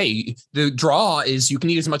said. It's, hey, the draw is you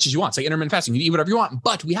can eat as much as you want. It's like intermittent fasting. You can eat whatever you want,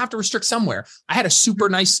 but we have to restrict somewhere. I had a super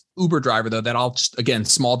nice Uber driver, though, that I'll just, again,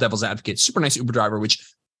 small devil's advocate, super nice Uber driver,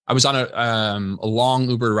 which I was on a long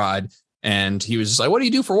Uber ride, and he was just like, what do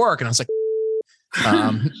you do for work? And I was like,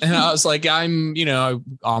 and I was like, I'm,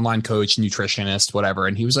 online coach, nutritionist, whatever.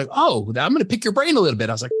 And he was like, oh, I'm going to pick your brain a little bit.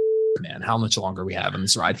 I was like, man, how much longer we have in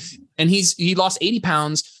this ride? And he lost 80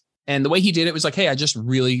 pounds. And the way he did it was like, hey, I just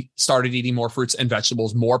really started eating more fruits and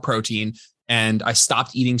vegetables, more protein. And I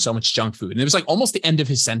stopped eating so much junk food. And it was like almost the end of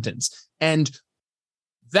his sentence. And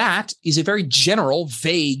that is a very general,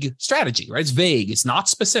 vague strategy, right? It's vague. It's not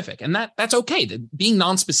specific. And that's okay. Being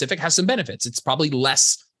non-specific has some benefits. It's probably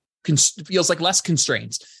feels like less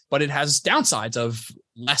constraints, but it has downsides of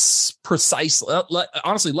less precise,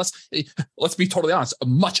 honestly, let's be totally honest, a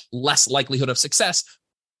much less likelihood of success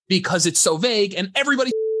because it's so vague, and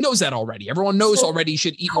everybody knows that already. Everyone knows already you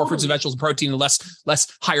should eat more fruits and vegetables and protein and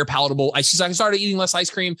less higher palatable. I started eating less ice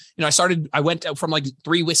cream. I went from like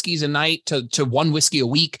 3 whiskeys a night to 1 whiskey a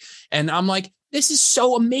week. And I'm like, this is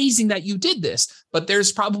so amazing that you did this. But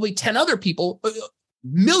there's probably 10 other people,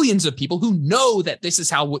 millions of people who know that this is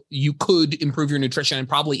how you could improve your nutrition and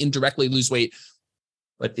probably indirectly lose weight.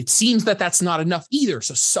 But it seems that that's not enough either.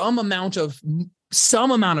 So some amount of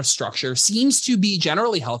structure seems to be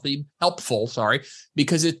generally helpful,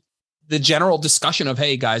 because the general discussion of,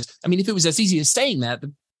 hey guys, I mean, if it was as easy as saying that,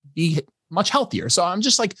 it'd be much healthier. So I'm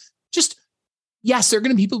just like, just yes, there are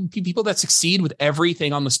going to be people that succeed with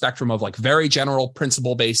everything on the spectrum of like very general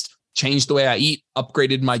principle based, changed the way I eat,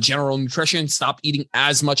 upgraded my general nutrition, stopped eating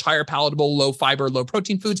as much higher palatable, low fiber, low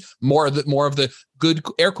protein foods, more of the good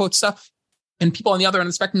air quote stuff. And people on the other end of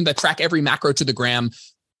the spectrum that track every macro to the gram,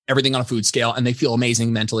 everything on a food scale, and they feel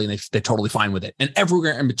amazing mentally and they're totally fine with it. And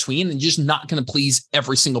everywhere in between, and just not going to please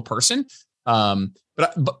every single person.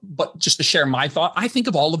 But just to share my thought, I think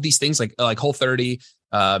of all of these things like Whole30,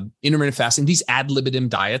 intermittent fasting, these ad libitum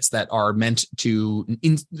diets that are meant to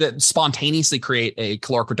that spontaneously create a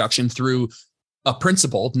caloric reduction through a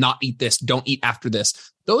principle, not eat this, don't eat after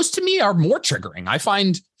this. Those to me are more triggering. I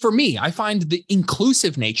find the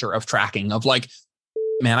inclusive nature of tracking of like,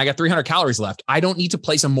 man, I got 300 calories left. I don't need to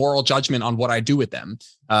place a moral judgment on what I do with them.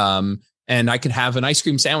 And I could have an ice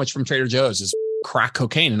cream sandwich from Trader Joe's is crack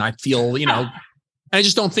cocaine. And I feel, I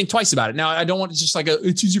just don't think twice about it. Now, I don't want, it's just like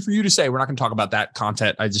it's easy for you to say. We're not going to talk about that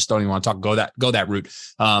content. I just don't even want to go that route.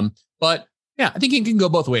 But yeah, I think it can go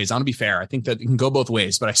both ways. I want to be fair. I think that it can go both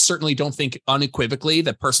ways, but I certainly don't think unequivocally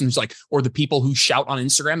the person who's like, or the people who shout on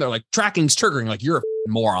Instagram, they're like, tracking's triggering. Like, you're a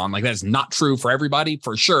moron. Like, that is not true for everybody,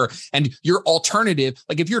 for sure. And your alternative,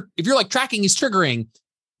 like if you're like tracking is triggering,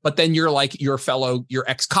 but then you're like your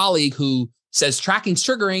ex-colleague who says tracking's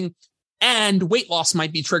triggering and weight loss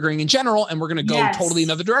might be triggering in general, and we're going to go totally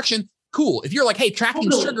another direction. Cool. If you're like, hey,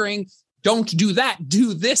 tracking's triggering, don't do that,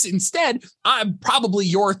 do this instead. Probably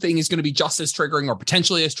your thing is going to be just as triggering or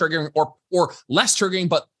potentially as triggering or less triggering,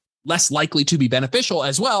 but less likely to be beneficial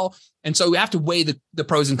as well. And so we have to weigh the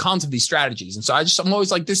pros and cons of these strategies. And so I'm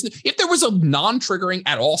always like this. If there was a non-triggering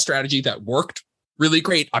at all strategy that worked really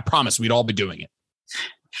great, I promise we'd all be doing it.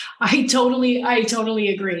 I totally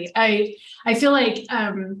agree. I feel like,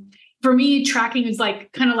 for me, tracking is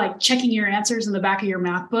like kind of like checking your answers in the back of your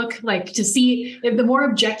math book, like to see if the more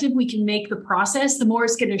objective we can make the process, the more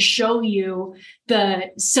it's going to show you the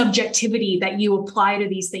subjectivity that you apply to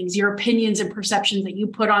these things, your opinions and perceptions that you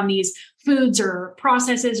put on these foods or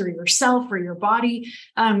processes or yourself or your body.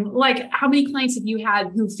 Like how many clients have you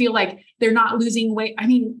had who feel like they're not losing weight? I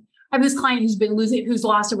mean, I have this client who's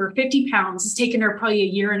lost over 50 pounds. It's taken her probably a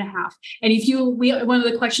year and a half. And one of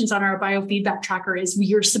the questions on our biofeedback tracker is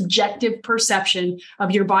your subjective perception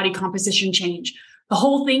of your body composition change. The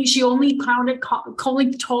whole thing, she only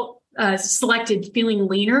selected feeling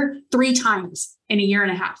leaner 3 times in a year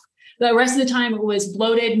and a half. The rest of the time it was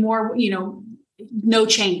bloated, more, no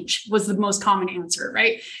change was the most common answer.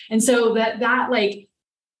 Right. And so that like,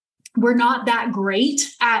 we're not that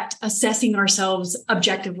great at assessing ourselves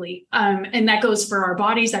objectively. And that goes for our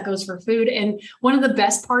bodies, that goes for food. And one of the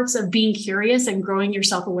best parts of being curious and growing your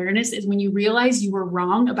self-awareness is when you realize you were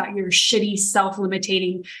wrong about your shitty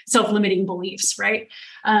self-limiting beliefs, right?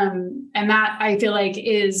 And that I feel like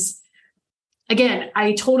is, again,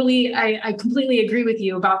 I completely agree with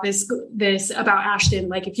you about this about Ashton.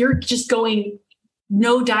 Like if you're just going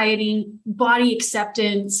no dieting, body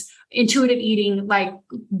acceptance, intuitive eating, like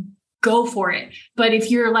go for it. But if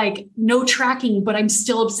you're like no tracking, but I'm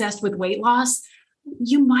still obsessed with weight loss,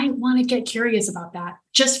 you might want to get curious about that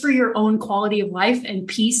just for your own quality of life and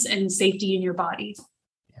peace and safety in your body.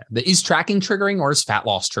 Yeah. Is tracking triggering or is fat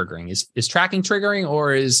loss triggering? Is tracking triggering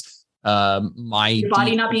or is your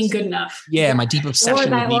body not being good enough? Yeah, my deep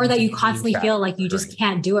obsession. Or that you constantly feel like you just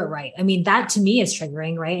can't do it right. I mean, that to me is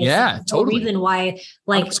triggering, right? It's totally. The reason why,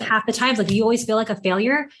 like 100%. Half the times, like you always feel like a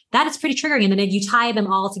failure. That is pretty triggering. And then if you tie them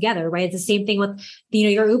all together, right? It's the same thing with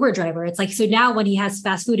your Uber driver. It's like, so now when he has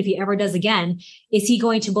fast food, if he ever does again, is he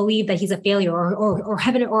going to believe that he's a failure or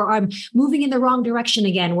heaven, or I'm moving in the wrong direction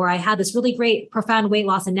again, where I had this really great, profound weight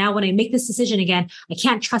loss. And now when I make this decision again, I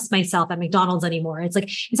can't trust myself at McDonald's anymore. It's like,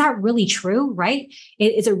 is that really true? Right?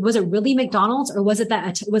 Was it really McDonald's, or was it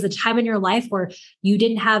that was a time in your life where you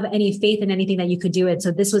didn't have any faith in anything that you could do it?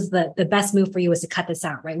 So this was the best move for you, was to cut this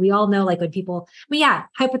out, right? We all know, like when people,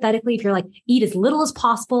 hypothetically, if you're like eat as little as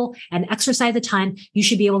possible and exercise a ton, you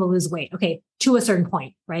should be able to lose weight. Okay. To a certain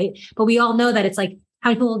point. Right. But we all know that it's like,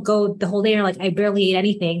 how many people go the whole day and are like, I barely ate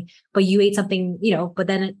anything, but you ate something, but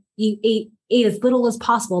then you ate as little as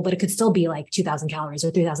possible, but it could still be like 2,000 calories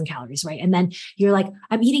or 3,000 calories. Right. And then you're like,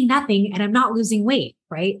 I'm eating nothing and I'm not losing weight.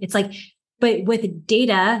 Right. It's like, but with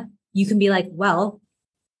data, you can be like, well,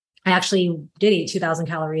 I actually did eat 2,000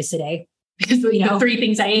 calories today. Because the 3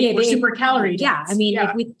 things I ate were super calorie dense. Yeah. I mean,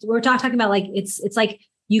 if we're talking about like, it's like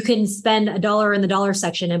you can spend $1 in the dollar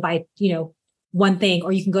section and buy, one thing,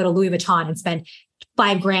 or you can go to Louis Vuitton and spend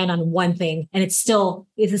 $5,000 on one thing. And it's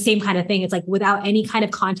the same kind of thing. It's like without any kind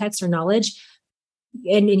of context or knowledge,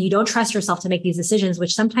 and you don't trust yourself to make these decisions,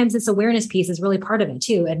 which sometimes this awareness piece is really part of it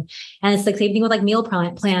too. And it's the same thing with like meal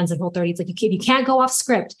plans and Whole30. It's like, you can't go off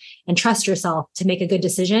script and trust yourself to make a good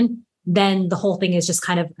decision, then the whole thing is just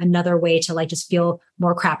kind of another way to like just feel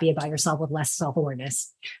more crappy about yourself with less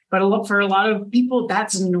self-awareness. But for a lot of people,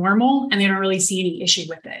 that's normal and they don't really see any issue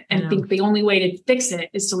with it and think the only way to fix it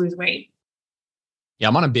is to lose weight. Yeah,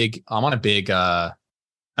 I'm on a big, I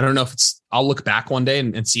don't know if I'll look back one day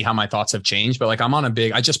and see how my thoughts have changed, but like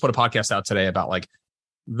I just put a podcast out today about like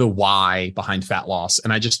the why behind fat loss.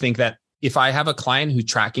 And I just think that if I have a client who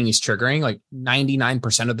tracking is triggering, like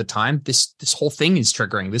 99% of the time, this whole thing is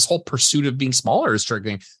triggering. This whole pursuit of being smaller is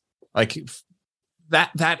triggering. Like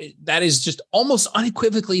that is just almost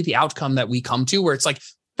unequivocally the outcome that we come to, where it's like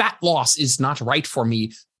fat loss is not right for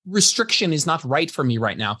me. Restriction is not right for me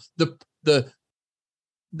right now.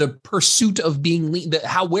 The pursuit of being lean,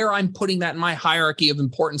 where I'm putting that in my hierarchy of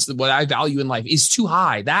importance, that what I value in life is too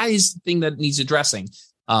high. That is the thing that needs addressing.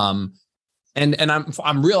 And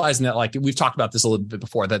I'm realizing that, like we've talked about this a little bit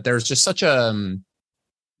before, that there's just such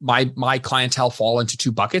my clientele fall into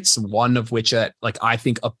two buckets. One of which like I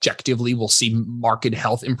think objectively will see marked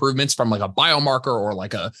health improvements from like a biomarker or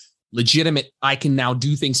like a legitimate, I can now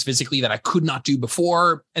do things physically that I could not do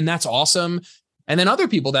before. And that's awesome. And then other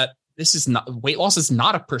people that weight loss is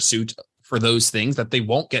not a pursuit for those things, that they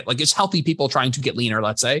won't get, like it's healthy people trying to get leaner,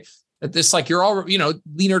 let's say. This, like you're all,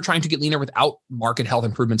 leaner, trying to get leaner without marked health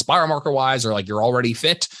improvements, biomarker wise, or like you're already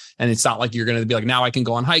fit. And it's not like you're going to be like, now I can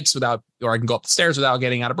go on hikes or I can go up the stairs without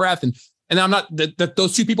getting out of breath. And I'm not that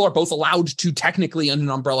those two people are both allowed to technically, in an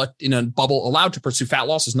umbrella, in a bubble, allowed to pursue fat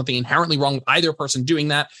loss. There's nothing inherently wrong with either person doing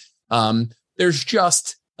that. There's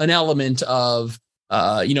just an element of,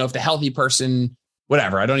 if the healthy person,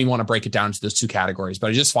 whatever, I don't even want to break it down into those two categories, but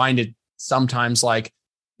I just find it sometimes like,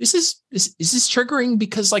 is this triggering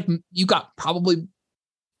because like you got probably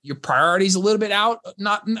your priorities a little bit out?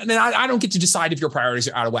 I don't get to decide if your priorities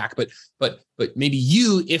are out of whack, but maybe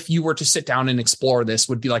if you were to sit down and explore this,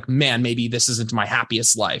 would be like, man, maybe this isn't my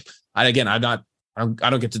happiest life. I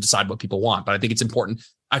don't get to decide what people want, but I think it's important.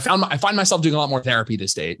 I find myself doing a lot more therapy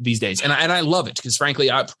these days. And I love it because frankly,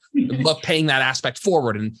 I love paying that aspect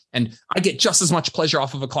forward. And I get just as much pleasure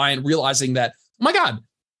off of a client realizing that, oh my God,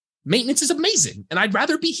 maintenance is amazing. And I'd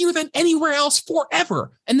rather be here than anywhere else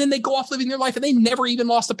forever. And then they go off living their life and they never even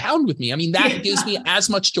lost a pound with me. I mean, that gives me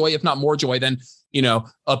as much joy, if not more joy than,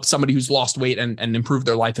 somebody who's lost weight and improved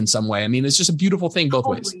their life in some way. I mean, it's just a beautiful thing both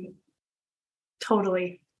ways.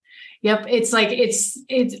 Totally. Yep. It's like,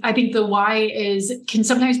 I think the why can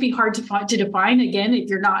sometimes be hard to define, again, if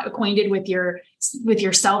you're not acquainted with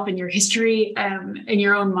yourself and your history in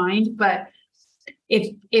your own mind. But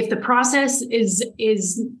if the process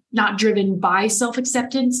is not driven by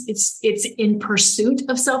self-acceptance, it's in pursuit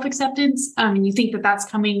of self-acceptance. And you think that that's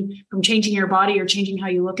coming from changing your body or changing how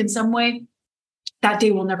you look in some way, that day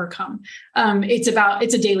will never come. It's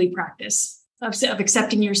a daily practice of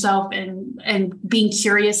accepting yourself and being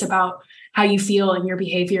curious about how you feel and your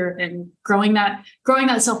behavior and growing that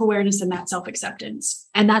self-awareness and that self-acceptance.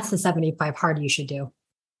 And that's the 75 hard you should do.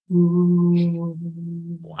 Wow.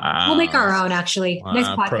 We'll make our own, actually. Wow, next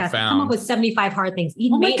podcast. Come up with 75 hard things.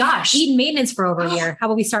 Eat maintenance for over a year. How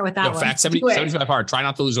about we start with that one? Fact, 75 hard. Try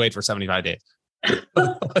not to lose weight for 75 days.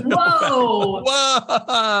 Whoa.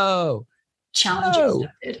 Challenge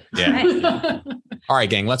accepted. Yeah. All right,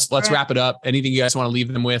 gang. Let's wrap it up. Anything you guys want to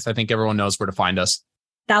leave them with? I think everyone knows where to find us.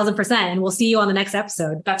 1000%. And we'll see you on the next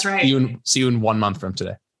episode. That's right. See you in 1 month from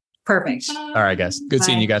today. Perfect. All right, guys. Good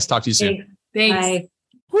seeing you guys. Talk to you soon. Thanks. Bye.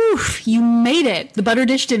 Whew, you made it. The butter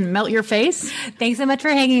dish didn't melt your face. Thanks so much for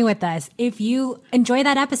hanging with us. If you enjoyed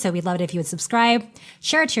that episode, we'd love it if you would subscribe,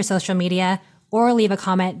 share it to your social media, or leave a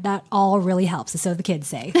comment. That all really helps, so the kids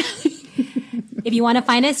say. If you want to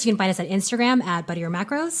find us, you can find us on Instagram at Butter Your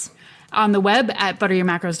Macros. On the web at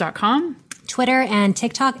butteryourmacros.com. Twitter and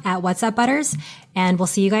TikTok at What's Up Butters. And we'll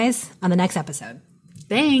see you guys on the next episode.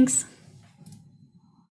 Thanks.